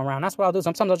to bum around. That's what I'll do.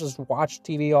 Sometimes I'll just watch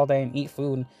TV all day and eat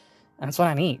food. And that's what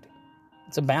I need.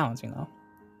 It's a balance,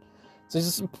 So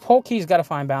just whole key's got to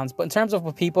find balance. But in terms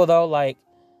of people, though, I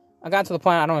got to the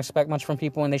point I don't expect much from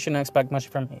people, and they shouldn't expect much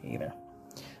from me either.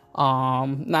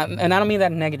 And I don't mean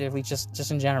that negatively, just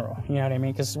in general. You know what I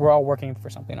mean? Because we're all working for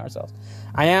something ourselves.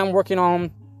 I am working on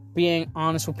being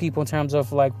honest with people in terms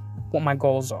of what my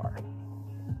goals are,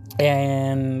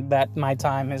 and that my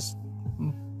time is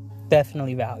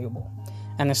definitely valuable,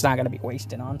 and it's not going to be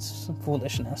wasted on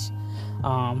foolishness.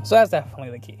 So that's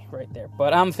definitely the key right there.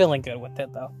 But I'm feeling good with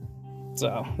it though.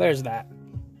 So there's that.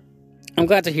 I'm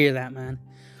glad to hear that, man.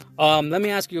 Let me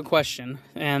ask you a question,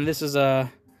 and this is not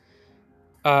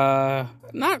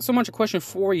so much a question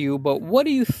for you, but what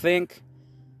do you think?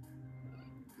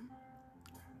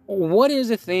 What is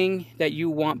the thing that you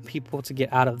want people to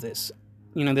get out of this,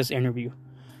 this interview?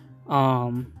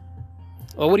 Or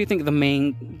what do you think the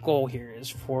main goal here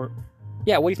is what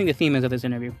do you think the theme is of this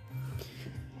interview?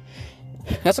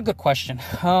 That's a good question.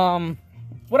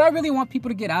 What I really want people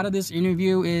to get out of this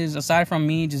interview is, aside from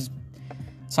me just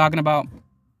talking about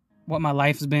what my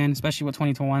life has been, especially what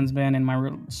 2021's been,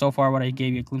 and so far what I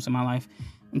gave you a glimpse of my life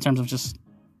in terms of just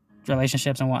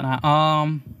relationships and whatnot.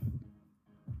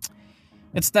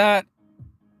 It's that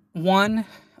one,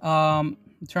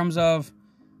 in terms of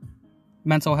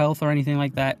mental health or anything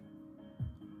like that,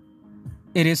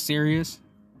 it is serious,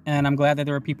 and I'm glad that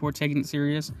there are people who are taking it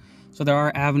serious. So there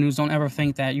are avenues. Don't ever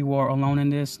think that you are alone in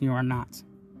this. You are not.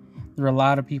 There are a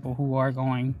lot of people who are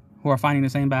fighting the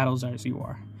same battles as you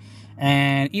are.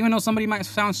 And even though somebody might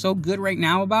sound so good right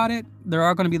now about it, there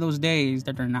are going to be those days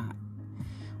that they're not.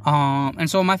 And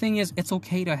so my thing is, it's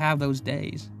okay to have those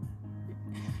days.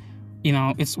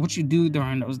 It's what you do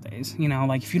during those days. If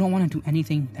you don't want to do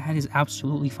anything, that is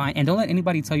absolutely fine. And don't let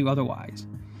anybody tell you otherwise.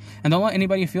 And don't let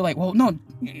anybody feel like, well, no,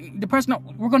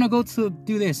 we're going to go to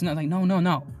do this. And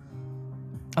no.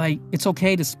 It's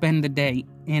okay to spend the day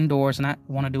indoors and not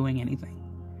want to doing anything.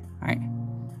 All right?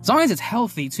 As long as it's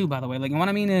healthy, too, by the way. What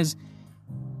I mean is,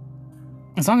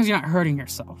 as long as you're not hurting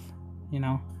yourself.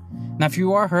 Now, if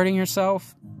you are hurting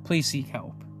yourself, please seek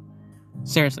help.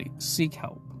 Seriously, seek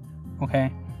help.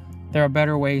 Okay? There are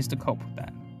better ways to cope with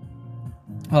that.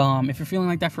 If you're feeling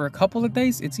like that for a couple of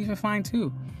days, it's even fine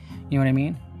too. You know what I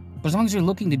mean? But as long as you're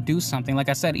looking to do something, like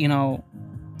I said,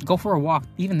 go for a walk.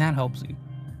 Even that helps you.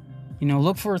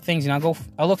 Look for things. I'll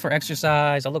look for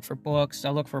exercise. I'll look for books.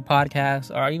 I'll look for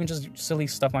podcasts, or even just silly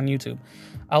stuff on YouTube.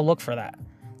 I'll look for that.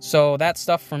 So that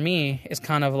stuff for me is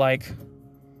kind of like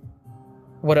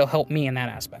what'll help me in that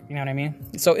aspect. You know what I mean?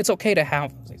 So it's okay to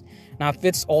have things. Now, if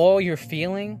it's all you're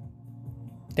feeling,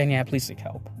 then yeah, please seek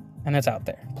help. And it's out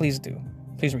there. Please do.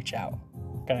 Please reach out.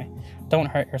 Okay? Don't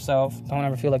hurt yourself. Don't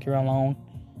ever feel like you're alone,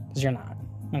 because you're not.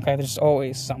 Okay? There's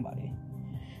always somebody.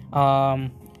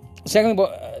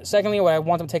 Secondly, what I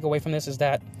want them to take away from this is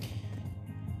that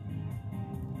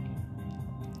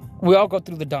we all go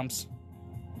through the dumps.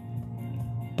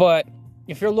 But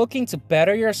if you're looking to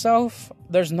better yourself,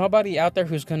 there's nobody out there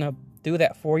who's going to do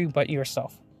that for you but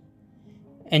yourself.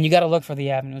 And you got to look for the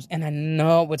avenues. And I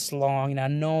know it's long, and I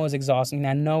know it's exhausting, and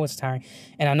I know it's tiring,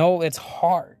 and I know it's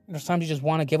hard. There's times you just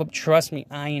want to give up. Trust me,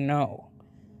 I know.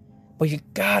 But you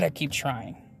got to keep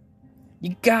trying.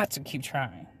 You got to keep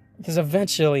trying. Because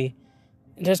eventually,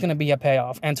 there's going to be a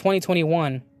payoff. And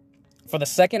 2021, for the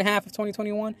second half of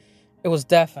 2021, it was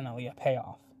definitely a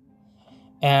payoff.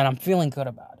 And I'm feeling good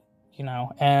about it,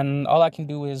 And all I can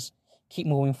do is keep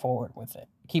moving forward with it.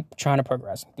 Keep trying to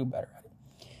progress and do better at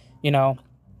it.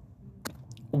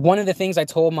 One of the things I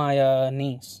told my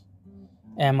niece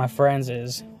and my friends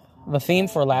is, the theme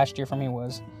for last year for me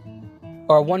was,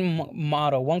 or one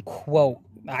motto, one quote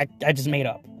I just made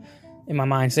up in my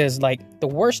mind says, the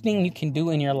worst thing you can do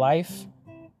in your life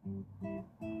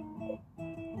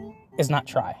is not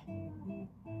try.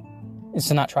 It's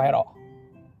to not try at all.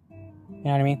 You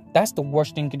know what I mean? That's the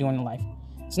worst thing you can do in your life.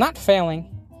 It's not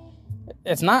failing.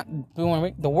 It's not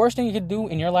doing... The worst thing you can do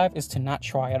in your life is to not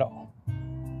try at all.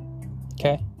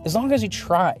 Okay? As long as you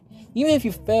try. Even if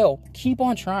you fail, keep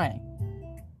on trying.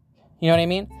 You know what I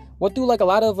mean? What do a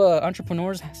lot of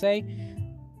entrepreneurs say?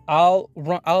 I'll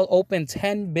open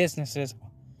 10 businesses.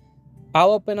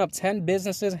 I'll open up 10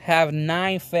 businesses, have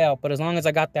 9 fail. But as long as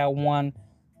I got that one,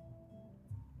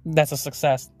 that's a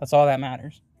success. That's all that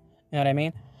matters. You know what I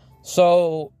mean?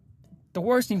 So, the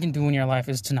worst thing you can do in your life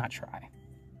is to not try.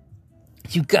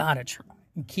 You gotta try.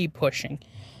 Keep pushing.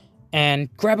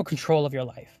 And grab a control of your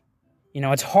life.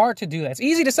 It's hard to do that. It's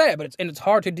easy to say it, but it's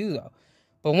hard to do, though.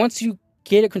 But once you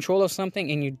get a control of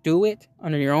something and you do it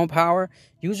under your own power,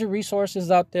 use your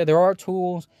resources out there. There are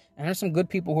tools, and there's some good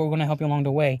people who are going to help you along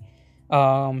the way.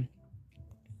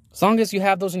 As long as you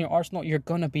have those in your arsenal, you're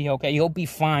going to be okay. You'll be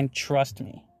fine. Trust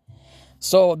me.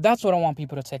 So that's what I want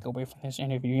people to take away from this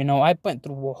interview. I went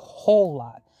through a whole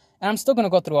lot, and I'm still going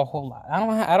to go through a whole lot.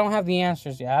 I don't have the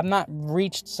answers yet. I've not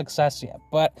reached success yet,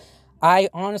 but I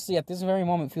honestly, at this very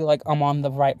moment, feel like I'm on the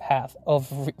right path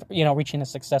of, reaching the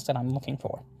success that I'm looking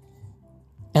for.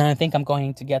 And I think I'm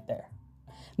going to get there.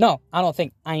 No, I don't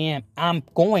think I am. I'm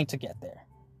going to get there.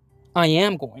 I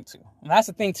am going to. And that's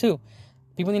the thing, too.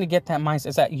 People need to get that mindset.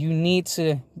 Is that you need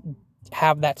to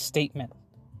have that statement.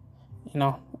 I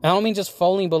don't mean just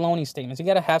folding baloney statements. You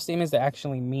got to have statements that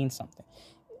actually mean something.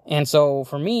 And so,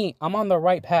 for me, I'm on the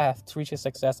right path to reach a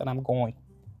success that I'm going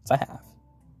to have.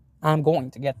 I'm going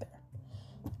to get there.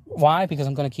 Why? Because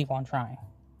I'm going to keep on trying.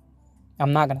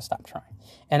 I'm not going to stop trying.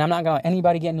 And I'm not going to let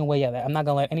anybody get in the way of that. I'm not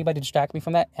going to let anybody distract me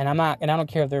from that. And I don't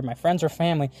care if they're my friends or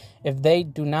family. If they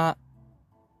do not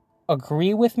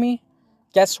agree with me,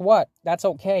 guess what? That's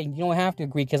okay. You don't have to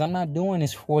agree, because I'm not doing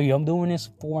this for you. I'm doing this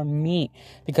for me,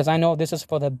 because I know this is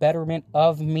for the betterment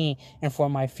of me and for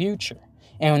my future.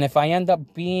 And if I end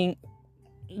up being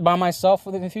by myself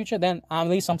for the future, then at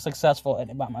least I'm successful at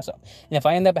it by myself. And if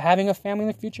I end up having a family in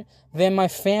the future, then my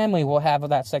family will have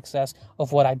that success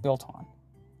of what I built on,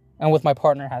 and what my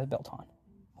partner has built on,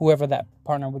 whoever that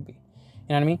partner would be. You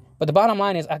know what I mean? But the bottom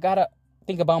line is, I gotta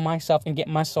think about myself and get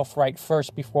myself right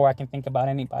first before I can think about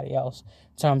anybody else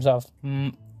in terms of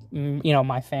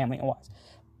my family and what's.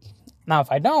 Now,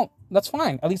 if I don't, that's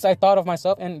fine. At least I thought of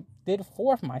myself and did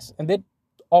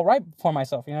all right for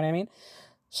myself. You know what I mean?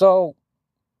 So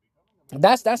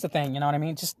that's the thing. You know what I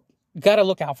mean? Just gotta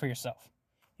look out for yourself.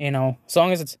 As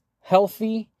long as it's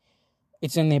healthy,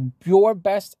 it's in your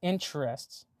best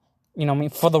interests.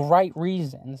 For the right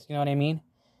reasons. You know what I mean?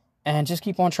 And just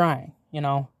keep on trying.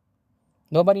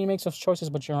 Nobody makes those choices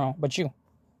but you.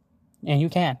 And you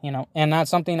can, And that's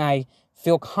something I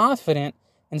feel confident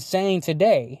in saying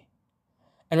today.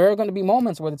 And there are going to be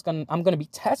moments where I'm going to be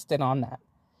tested on that.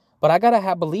 But I got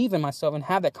to believe in myself and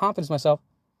have that confidence in myself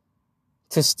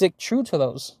to stick true to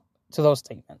those to those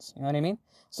statements. You know what I mean?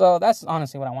 So that's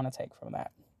honestly what I want to take from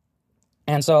that.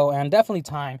 And definitely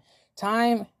time.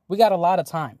 Time, we got a lot of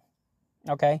time.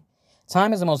 Okay?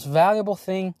 Time is the most valuable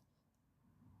thing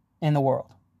in the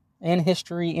world, in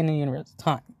history, in the universe.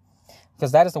 Time.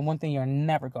 Because that is the one thing you're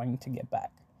never going to get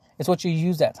back. It's what you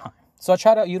use that time. So I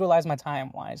try to utilize my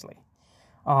time wisely.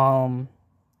 For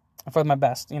my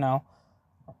best,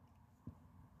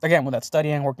 Again, with that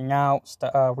studying, working out,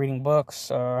 reading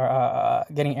books, or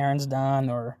getting errands done,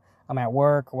 or I'm at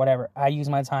work, or whatever. I use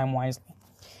my time wisely.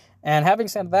 And having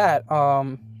said that,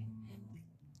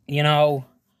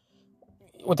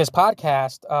 with this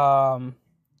podcast,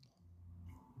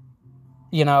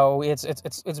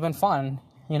 it's been fun,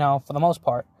 for the most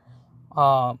part.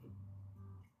 But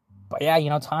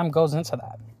yeah, time goes into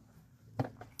that.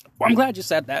 Well, I'm glad you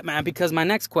said that, man, because my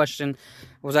next question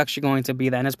was actually going to be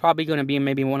that, and it's probably going to be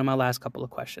maybe one of my last couple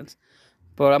of questions.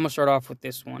 But I'm going to start off with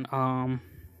this one.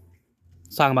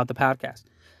 It's talking about the podcast.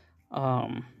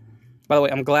 By the way,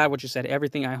 I'm glad what you said.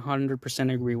 Everything I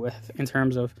 100% agree with in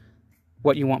terms of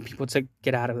what you want people to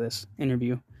get out of this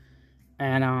interview.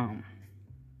 And I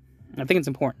think it's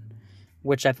important,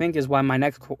 which I think is why my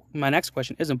next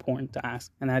question is important to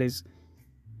ask, and that is,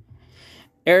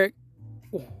 Eric,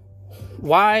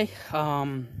 why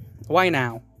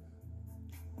now?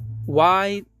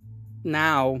 Why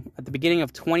now, at the beginning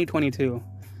of 2022,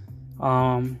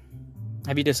 have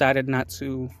you decided not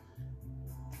to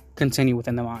continue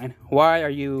within the mind? Why are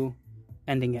you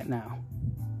ending it now?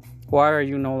 Why are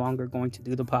you no longer going to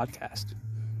do the podcast?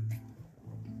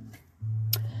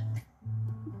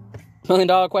 $1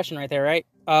 million question right there, right?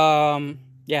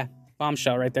 Yeah,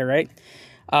 bombshell right there, right?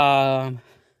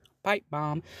 Pipe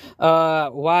bomb.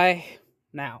 Why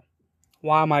now?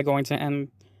 Why am I going to end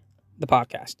the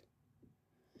podcast?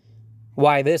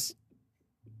 Why this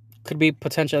could be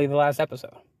potentially the last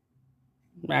episode?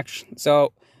 Actually,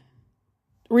 so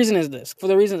the reason is this. For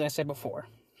the reasons I said before,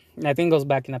 and I think it goes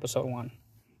back in episode 1.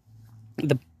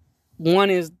 The one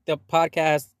is the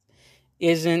podcast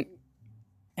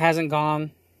hasn't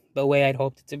gone the way I'd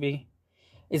hoped it to be.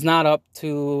 It's not up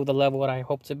to the level that I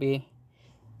hoped to be.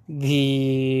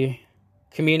 The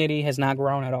community has not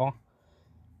grown at all.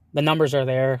 The numbers are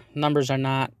there. Numbers are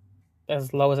not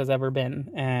as low as it's ever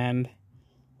been. And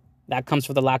that comes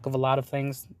from the lack of a lot of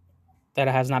things that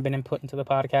has not been input into the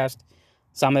podcast.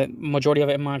 Majority of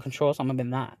it in my control, some of it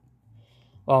not.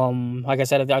 Like I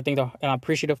said, I think I'm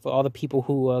appreciative for all the people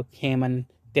who came and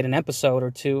did an episode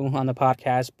or two on the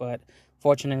podcast, but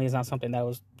fortunately it's not something that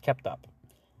was kept up.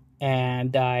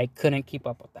 And I couldn't keep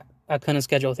up with that. I couldn't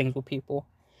schedule things with people.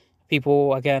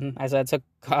 People, again, as I took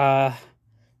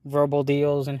verbal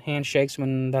deals and handshakes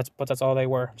that's all they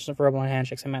were. Just verbal and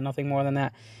handshakes. I meant nothing more than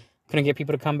that. Couldn't get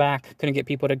people to come back. Couldn't get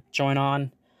people to join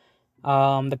on.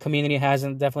 The community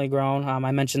hasn't definitely grown.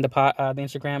 I mentioned the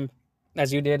Instagram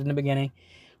as you did in the beginning,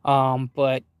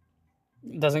 but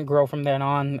it doesn't grow from then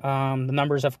on. The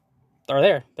numbers are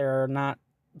there.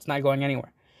 It's not going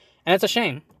anywhere, and it's a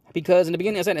shame because in the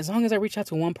beginning I said as long as I reach out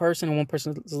to one person and one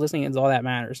person is listening, it's all that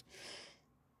matters.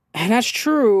 And that's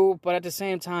true, but at the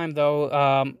same time,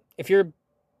 though, if you've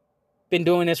been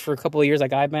doing this for a couple of years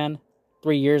like I've been,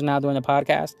 3 years now doing the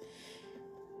podcast,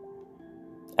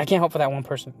 I can't hope for that one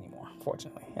person anymore,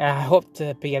 unfortunately. I hope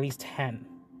to be at least 10.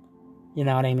 You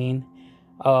know what I mean?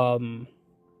 I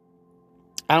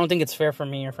don't think it's fair for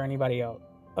me or for anybody else,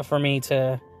 for me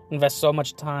to invest so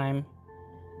much time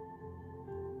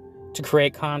to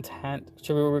create content,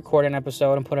 to record an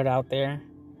episode and put it out there.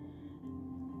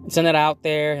 Send it out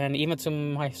there, and even to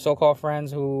my so-called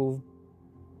friends who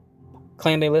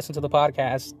claim they listen to the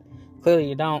podcast, clearly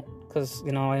you don't, because,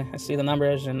 I see the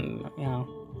numbers and, you're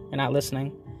not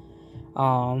listening.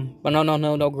 But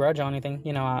no grudge or anything,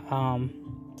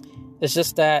 it's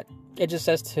just that it just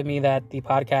says to me that the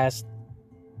podcast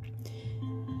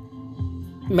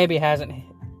maybe it hasn't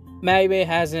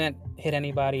hit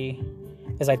anybody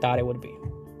as I thought it would be.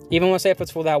 Even when say if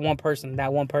it's for that one person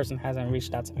hasn't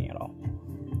reached out to me at all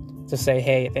to say,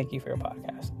 hey, thank you for your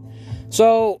podcast.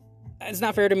 So it's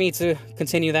not fair to me to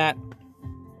continue that,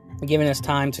 giving us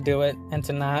time to do it, and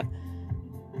to not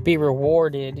be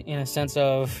rewarded in a sense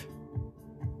of,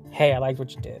 hey, I liked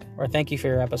what you did, or thank you for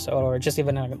your episode, or just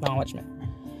even an acknowledgement.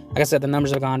 Like I said, the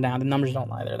numbers have gone down. The numbers don't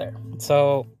lie, they're there.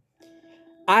 So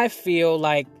I feel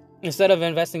like instead of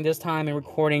investing this time in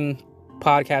recording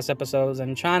podcast episodes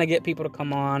and trying to get people to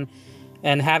come on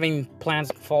and having plans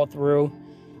fall through,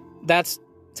 that's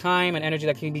time and energy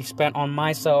that can be spent on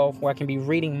myself, where I can be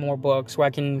reading more books, where I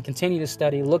can continue to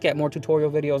study, look at more tutorial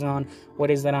videos on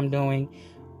what it is that I'm doing,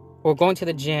 or going to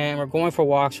the gym, or going for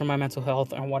walks for my mental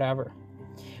health, and whatever,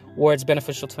 where it's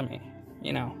beneficial to me,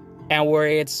 and where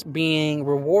it's being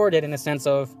rewarded in the sense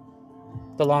of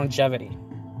the longevity,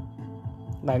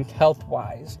 like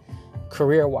health-wise,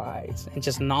 career-wise, and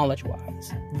just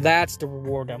knowledge-wise. That's the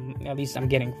reward at least I'm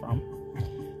getting from.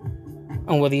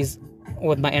 And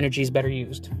with my energies better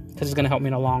used, because it's going to help me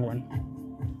in the long run.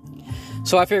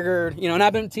 So I figured, and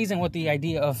I've been teasing with the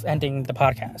idea of ending the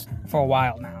podcast for a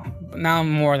while now. But now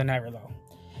more than ever, though.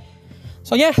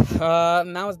 So yeah,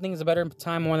 now I think it's a better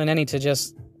time more than any to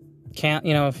just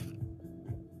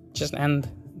just end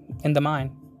the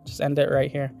mine. Just end it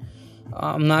right here.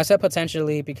 Now I said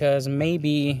potentially because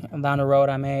maybe down the road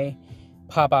I may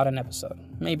pop out an episode.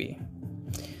 Maybe.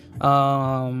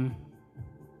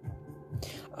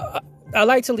 I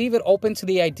like to leave it open to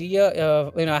the idea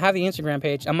of, I have the Instagram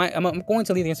page. I'm going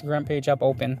to leave the Instagram page up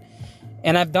open.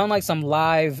 And I've done like some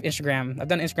live Instagram. I've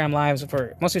done Instagram lives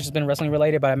for, mostly it's just been wrestling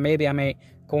related, but maybe I may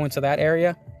go into that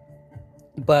area.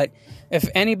 But if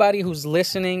anybody who's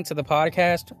listening to the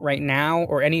podcast right now,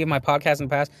 or any of my podcasts in the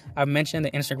past, I've mentioned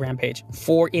the Instagram page,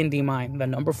 4Indie Mind, the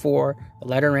number 4, the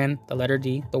letter N, the letter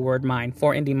D, the word mind,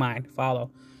 4Indie Mind,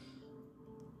 follow.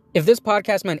 If this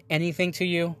podcast meant anything to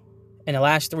you in the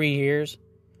last 3 years,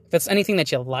 if it's anything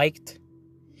that you liked,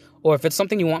 or if it's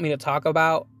something you want me to talk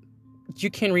about, you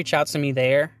can reach out to me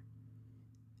there,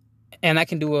 and I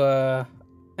can do a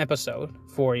episode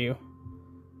for you.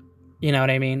 You know what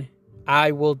I mean?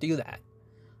 I will do that.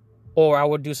 Or I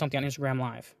will do something on Instagram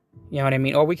Live. You know what I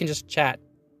mean? Or we can just chat,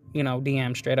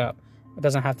 DM straight up. It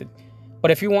doesn't have to.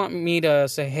 But if you want me to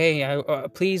say, hey,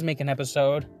 please make an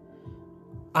episode,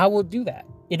 I will do that.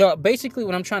 Basically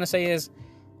what I'm trying to say is,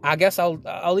 I guess I'll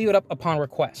leave it up upon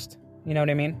request. You know what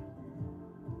I mean?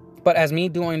 But as me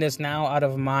doing this now out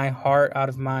of my heart, out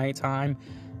of my time,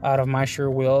 out of my sure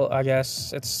will, I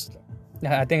guess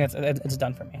I think it's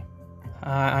done for me.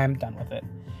 I'm done with it.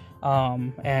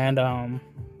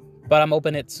 But I'm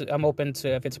open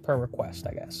to if it's per request,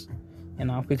 I guess,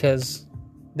 because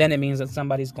then it means that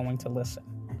somebody's going to listen,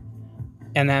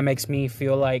 and that makes me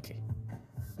feel like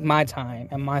my time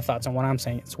and my thoughts on what I'm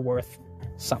saying is worth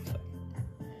something,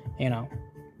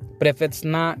 But if it's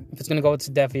not, if it's gonna go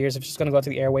to deaf ears, if it's just gonna go to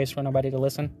the airwaves for nobody to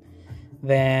listen,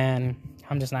 then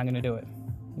I'm just not gonna do it.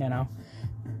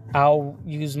 I'll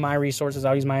use my resources,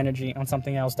 I'll use my energy on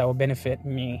something else that will benefit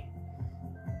me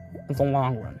in the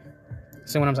long run.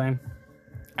 See what I'm saying?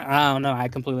 I don't know. I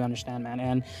completely understand, man,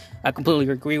 and I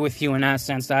completely agree with you in that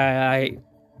sense. There's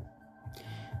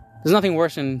nothing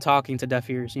worse than talking to deaf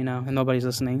ears, and nobody's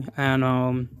listening.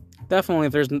 And definitely,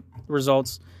 if there's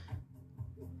results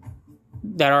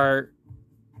that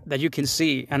you can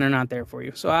see and they're not there for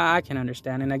you, so I can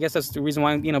understand. And I guess that's the reason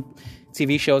why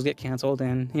TV shows get canceled,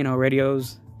 and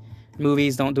radios,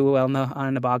 movies don't do well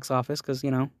in the box office, because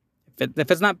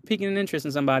if it's not piquing an interest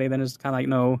in somebody, then there's kind of like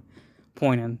no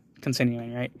point in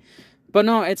continuing, right? But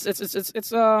no, it's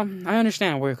I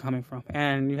understand where you're coming from,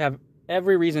 and you have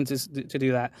every reason to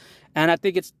do that. And I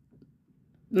think it's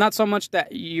not so much that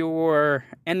you're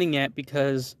ending it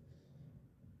because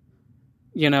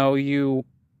you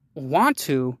want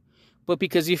to, but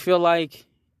because you feel like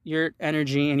your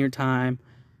energy and your time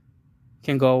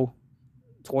can go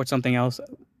towards something else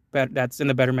that's in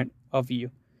the betterment of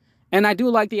you. And I do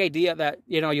like the idea that,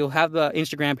 you'll have the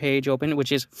Instagram page open,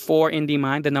 which is 4Indie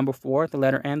Mind, the number 4, the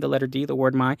letter N, the letter D, the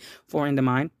word mind, 4Indie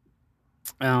Mind.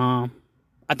 I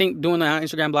think doing the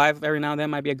Instagram Live every now and then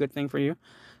might be a good thing for you.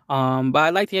 But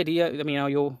I like the idea.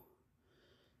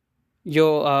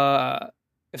 You'll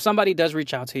if somebody does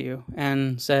reach out to you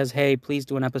and says, hey, please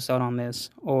do an episode on this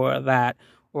or that,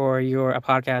 or you're a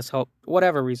podcast help,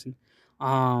 whatever reason,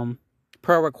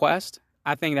 per request,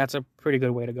 I think that's a pretty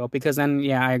good way to go, because then,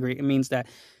 yeah, I agree. It means that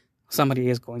somebody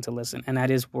is going to listen, and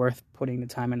that is worth putting the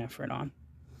time and effort on.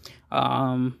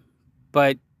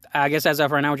 But I guess as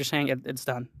of right now, what you're saying, it's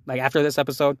done. Like, after this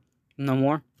episode, no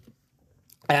more.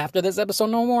 After this episode,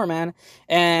 no more, man.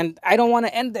 And I don't want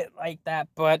to end it like that,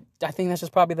 but I think that's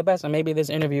just probably the best. And maybe this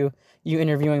interview, you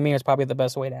interviewing me, is probably the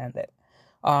best way to end it.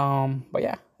 But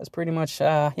yeah, that's pretty much,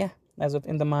 as of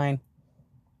In the Mind,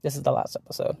 this is the last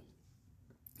episode.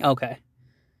 Okay.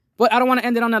 But I don't want to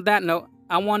end it on that note.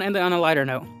 I want to end it on a lighter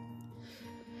note.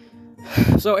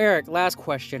 So, Eric, last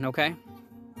question, okay?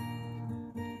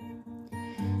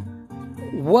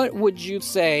 What would you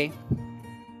say,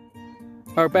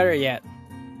 or better yet,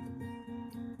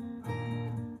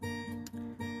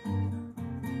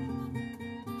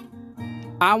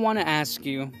 I want to ask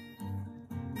you,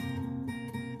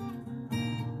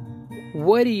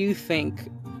 what do you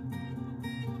think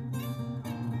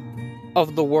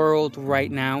of the world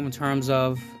right now in terms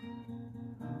of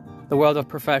the world of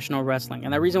professional wrestling?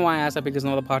 And the reason why I asked that, because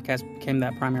another podcast became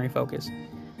that primary focus.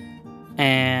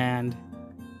 And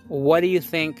what do you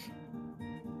think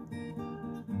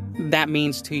that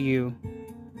means to you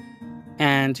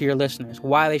and to your listeners?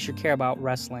 Why they should care about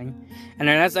wrestling? And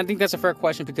I think that's a fair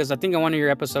question, because I think in one of your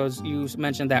episodes you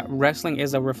mentioned that wrestling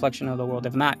is a reflection of the world.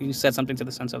 If not, you said something to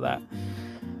the sense of that.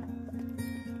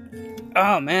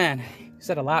 Oh man, you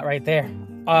said a lot right there.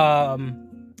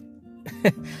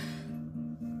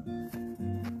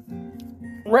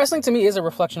 Wrestling to me is a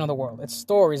reflection of the world. It's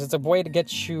stories. It's a way to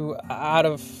get you out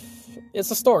of...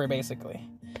 It's a story, basically.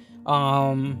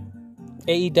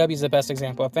 AEW is the best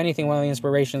example. If anything, one of the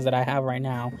inspirations that I have right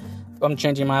now, I'm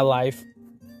changing my life,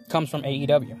 comes from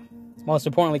AEW. Most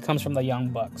importantly, comes from the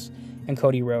Young Bucks and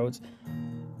Cody Rhodes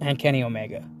and Kenny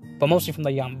Omega. But mostly from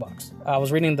the Young Bucks. I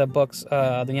was reading the books,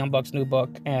 the Young Bucks' new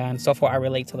book, and so far I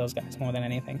relate to those guys more than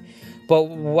anything. But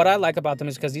what I like about them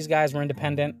is because these guys were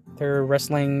independent. They're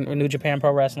wrestling, New Japan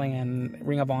Pro Wrestling and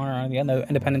Ring of Honor on the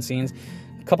independent scenes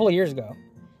a couple of years ago.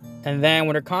 And then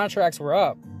when their contracts were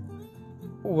up,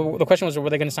 the question was, were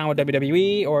they going to sign with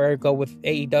WWE or go with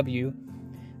AEW?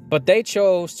 But they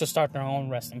chose to start their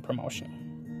own wrestling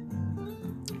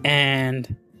promotion.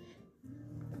 And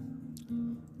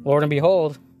Lord and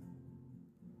behold,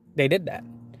 they did that.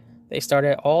 They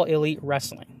started All Elite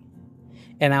Wrestling.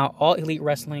 And now All Elite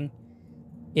Wrestling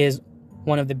is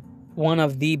one of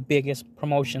the biggest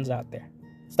promotions out there.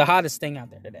 It's the hottest thing out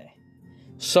there today.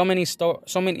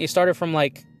 It started from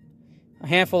like a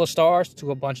handful of stars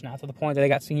to a bunch now, to the point that they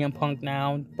got CM Punk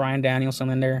now, Bryan Danielson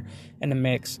in there in the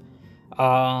mix.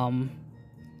 Adam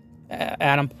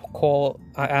Cole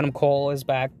is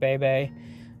back, baby.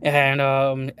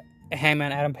 And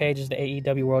Hangman Adam Page is the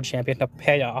AEW World Champion. The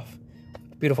payoff.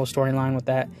 Beautiful storyline with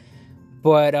that.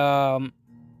 But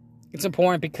it's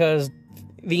important because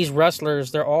these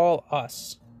wrestlers, they're all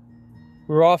us.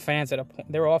 We're all fans at a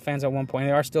point. They were all fans at one point.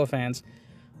 They are still fans.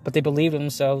 But they believe in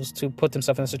themselves to put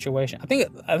themselves in a situation. I think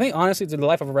honestly, the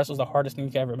life of a wrestler is the hardest thing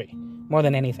you can ever be. More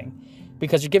than anything.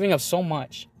 Because you're giving up so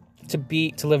much to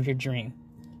live your dream.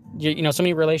 So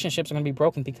many relationships are going to be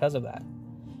broken because of that.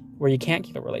 Where you can't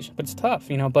keep a relationship. But it's tough,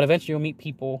 But eventually you'll meet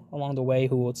people along the way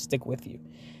who will stick with you.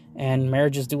 And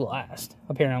marriages do last.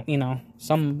 Apparently,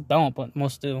 some don't, but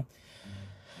most do.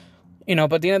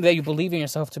 But at the end of the day, you believe in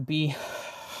yourself to be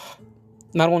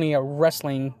not only a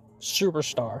wrestling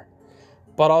superstar,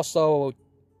 but also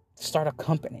start a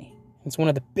company. It's one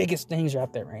of the biggest things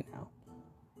out there right now.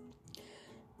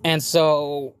 And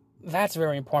so that's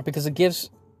very important because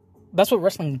that's what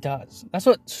wrestling does. That's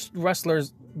what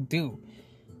wrestlers do.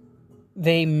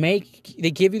 They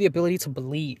give you the ability to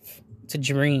believe, to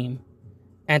dream,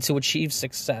 and to achieve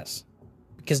success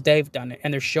because they've done it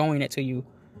and they're showing it to you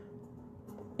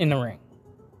in the ring,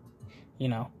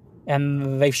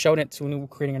 and they've shown it to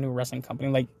creating a new wrestling company.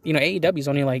 Like, AEW is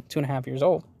only like 2.5 years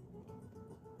old,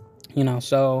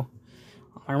 so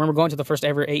I remember going to the first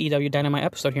ever AEW Dynamite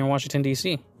episode here in Washington,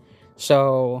 D.C.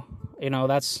 So,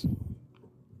 that's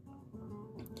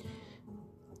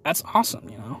awesome,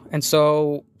 and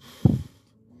so,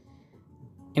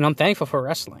 I'm thankful for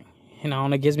wrestling,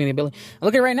 and it gives me the ability.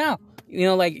 Look at it right now.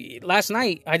 Like last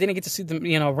night, I didn't get to see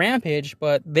the, Rampage,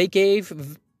 but they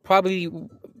gave probably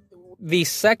the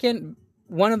second,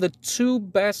 one of the two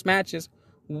best matches,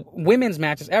 women's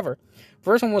matches ever.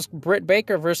 First one was Britt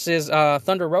Baker versus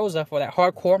Thunder Rosa for that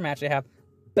hardcore match they have.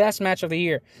 Best match of the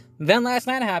year. Then last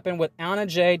night happened with Anna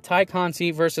Jay, Ty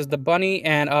Conti versus the Bunny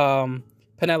and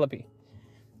Penelope.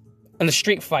 In the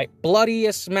street fight.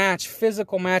 Bloodiest match,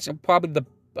 physical match, and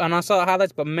and I saw the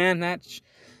highlights, but man,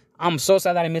 I'm so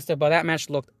sad that I missed it, but that match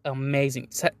looked amazing.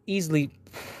 It's easily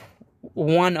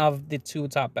one of the two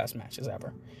top best matches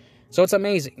ever. So it's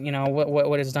amazing,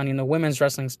 what it's done. Women's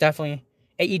wrestling is definitely,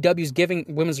 AEW is giving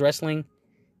women's wrestling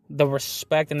the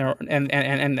respect and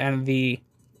the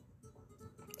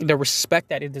respect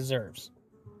that it deserves.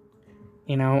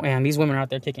 And these women are out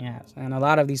there kicking ass. And a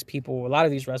lot of these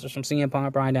wrestlers, from CM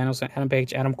Punk, Bryan Danielson, Adam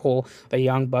Page, Adam Cole, the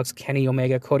Young Bucks, Kenny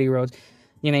Omega, Cody Rhodes,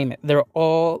 you name it. They're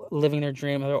all living their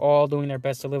dream. They're all doing their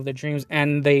best to live their dreams.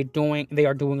 And they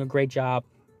are doing a great job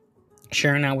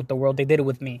sharing out with the world. They did it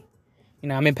with me.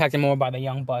 I'm impacted more by the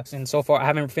Young Bucks. And so far, I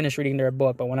haven't finished reading their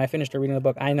book. But when I finish reading the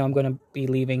book, I know I'm going to be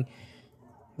leaving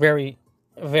very,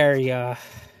 very,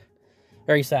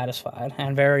 very satisfied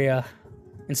and very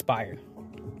inspired.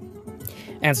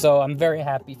 And so I'm very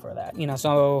happy for that.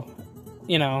 To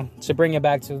bring it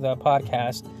back to the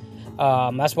podcast,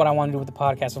 that's what I want to do with the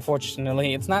podcast.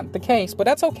 Unfortunately, it's not the case, but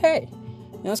that's okay.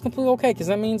 It's completely okay because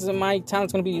that means that my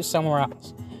talent's going to be used somewhere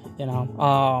else.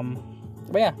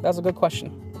 But yeah, that's a good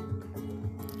question.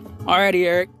 Alrighty,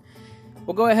 Eric.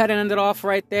 we'll go ahead and end it off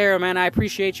right there, man. I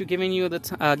appreciate you giving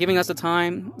us the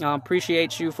time.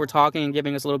 Appreciate you for talking and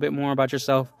giving us a little bit more about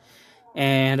yourself.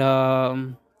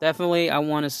 And definitely, I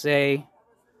want to say,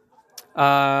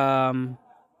 well,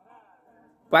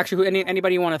 actually,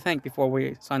 anybody you want to thank before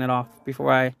we sign it off?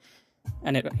 Before I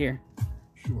end it here.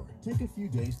 Sure. Take a few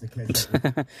days to catch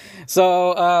up.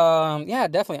 So, yeah,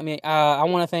 definitely. I mean, I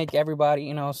want to thank everybody.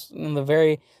 You know,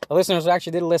 the listeners who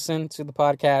actually did listen to the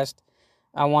podcast.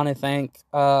 I want to thank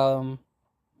a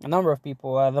number of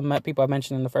people. The people I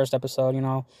mentioned in the first episode. You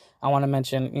know, I want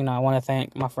to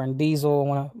thank my friend Diesel. I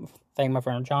want to thank my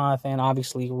friend Jonathan.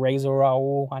 Obviously, Razor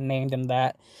Raul. I named him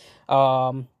that.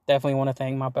 Definitely want to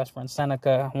thank my best friend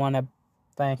Seneca. I want to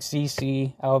thank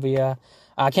Cece, Elvia.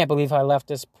 I can't believe I left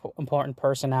this important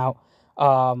person out.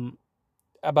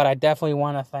 But I definitely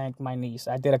want to thank my niece.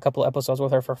 I did a couple episodes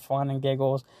with her for fun and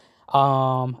giggles.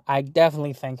 I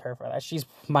definitely thank her for that. She's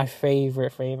my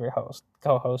favorite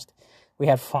co-host. We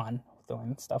had fun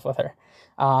doing stuff with her.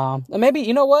 And maybe,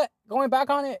 you know what? Going back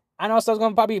on it, I know I was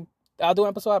going to I'll do an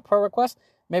episode per request.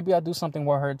 Maybe I'll do something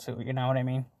with her too. You know what I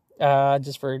mean?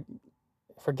 Just for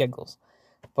giggles.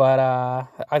 But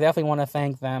I definitely want to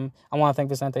thank them. I want to thank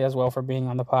Vicente as well for being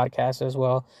on the podcast as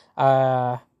well.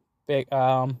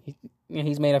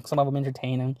 He's made some of them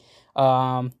entertaining.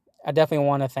 I definitely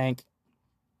want to thank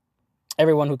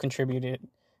everyone who contributed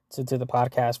to the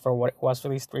podcast for what it was for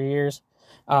these 3 years.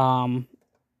 They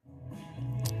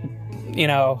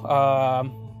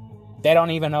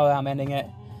don't even know that I'm ending it.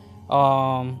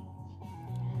 I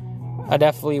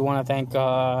definitely want to thank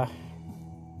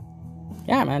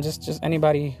just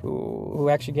anybody who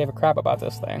actually gave a crap about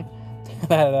this thing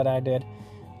that I did.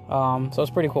 So it's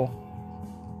pretty cool.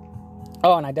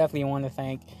 Oh, and I definitely want to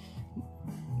thank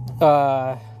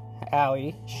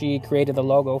Allie. She created the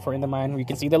logo for In The Mind. You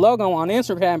can see the logo on the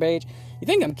Instagram page. You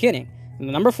think I'm kidding? The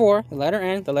number 4, the letter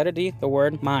N, the letter D, the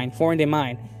word mind. For In The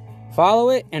Mind. Follow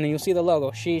it, and then you'll see the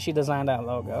logo. She designed that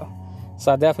logo.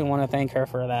 So I definitely want to thank her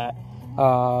for that.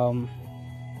 I'm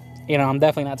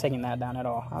definitely not taking that down at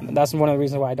all. That's one of the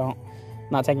reasons why I'm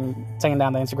not taking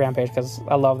down the Instagram page, because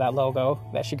I love that logo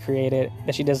that she created,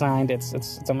 that she designed.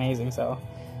 It's amazing. So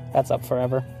that's up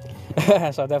forever.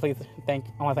 So I definitely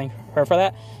want to thank her for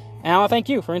that, and I want to thank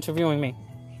you for interviewing me.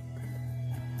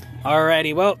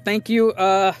 Alrighty, well, thank you.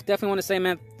 Definitely want to say,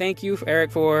 man, thank you,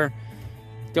 Eric, for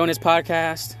doing this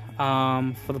podcast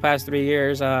for the past 3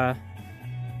 years. I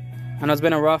know it's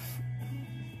been a rough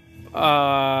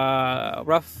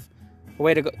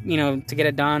way to go, to get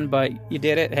it done, but you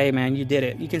did it. Hey, man, you did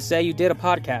it. You can say you did a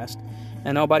podcast,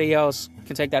 and nobody else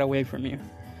can take that away from you.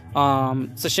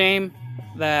 It's a shame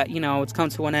that it's come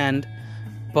to an end,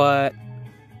 but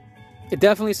it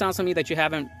definitely sounds to me that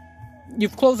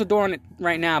you've closed the door on it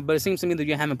right now, but it seems to me that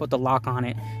you haven't put the lock on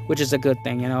it, which is a good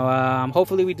thing.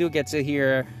 Hopefully we do get to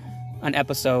hear an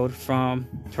episode from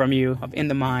you of In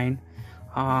The Mind.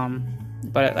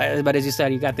 But as you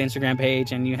said, you got the Instagram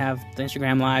page, and you have the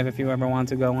Instagram Live if you ever want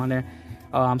to go on there.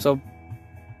 So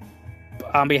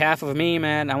on behalf of me,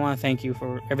 man, I want to thank you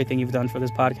for everything you've done for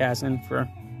this podcast and for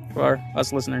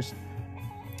us listeners.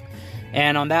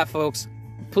 And on that, folks,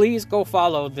 please go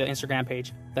follow the Instagram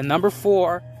page. The number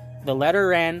 4, the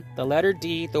letter N, the letter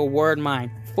D, the word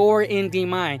mind. For In The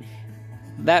Mind.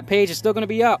 That page is still going to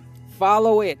be up.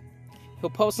 Follow it. He'll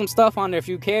post some stuff on there if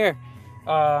you care.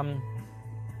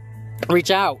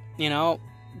 Reach out,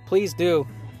 please do.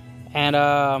 And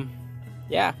I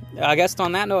guess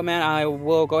on that note, man, I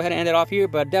will go ahead and end it off here,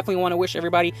 but definitely want to wish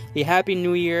everybody a happy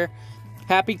new year,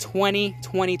 happy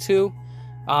 2022.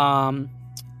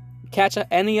 Catch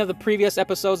any of the previous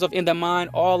episodes of In The Mind,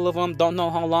 all of them. Don't know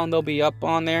how long they'll be up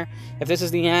on there. If this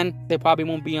is the end, they probably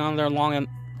won't be on there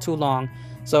too long.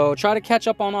 So try to catch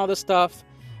up on all this stuff.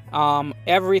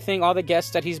 Everything, all the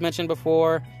guests that he's mentioned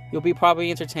before, you'll be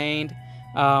probably entertained.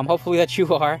 Hopefully that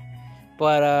you are.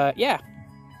 But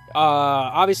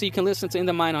obviously you can listen to In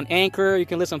The Mind on Anchor. You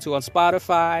can listen to it on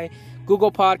Spotify, Google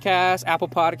Podcasts, Apple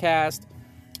Podcasts,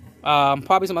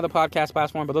 probably some other podcast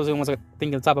platform, but those are the ones I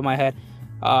think at the top of my head.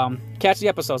 Catch the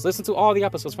episodes. Listen to all the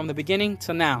episodes from the beginning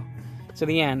to now, to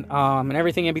the end, and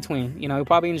everything in between. You'll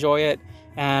probably enjoy it,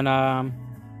 and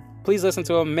please listen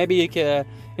to them. Maybe you can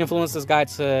influence this guy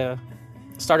to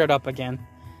start it up again.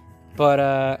 But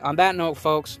on that note,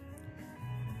 folks,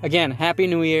 again, Happy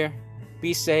New Year.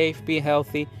 Be safe, be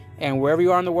healthy, and wherever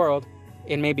you are in the world,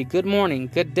 it may be good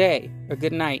morning, good day, or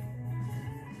good night.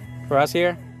 For us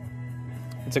here,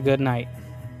 it's a good night.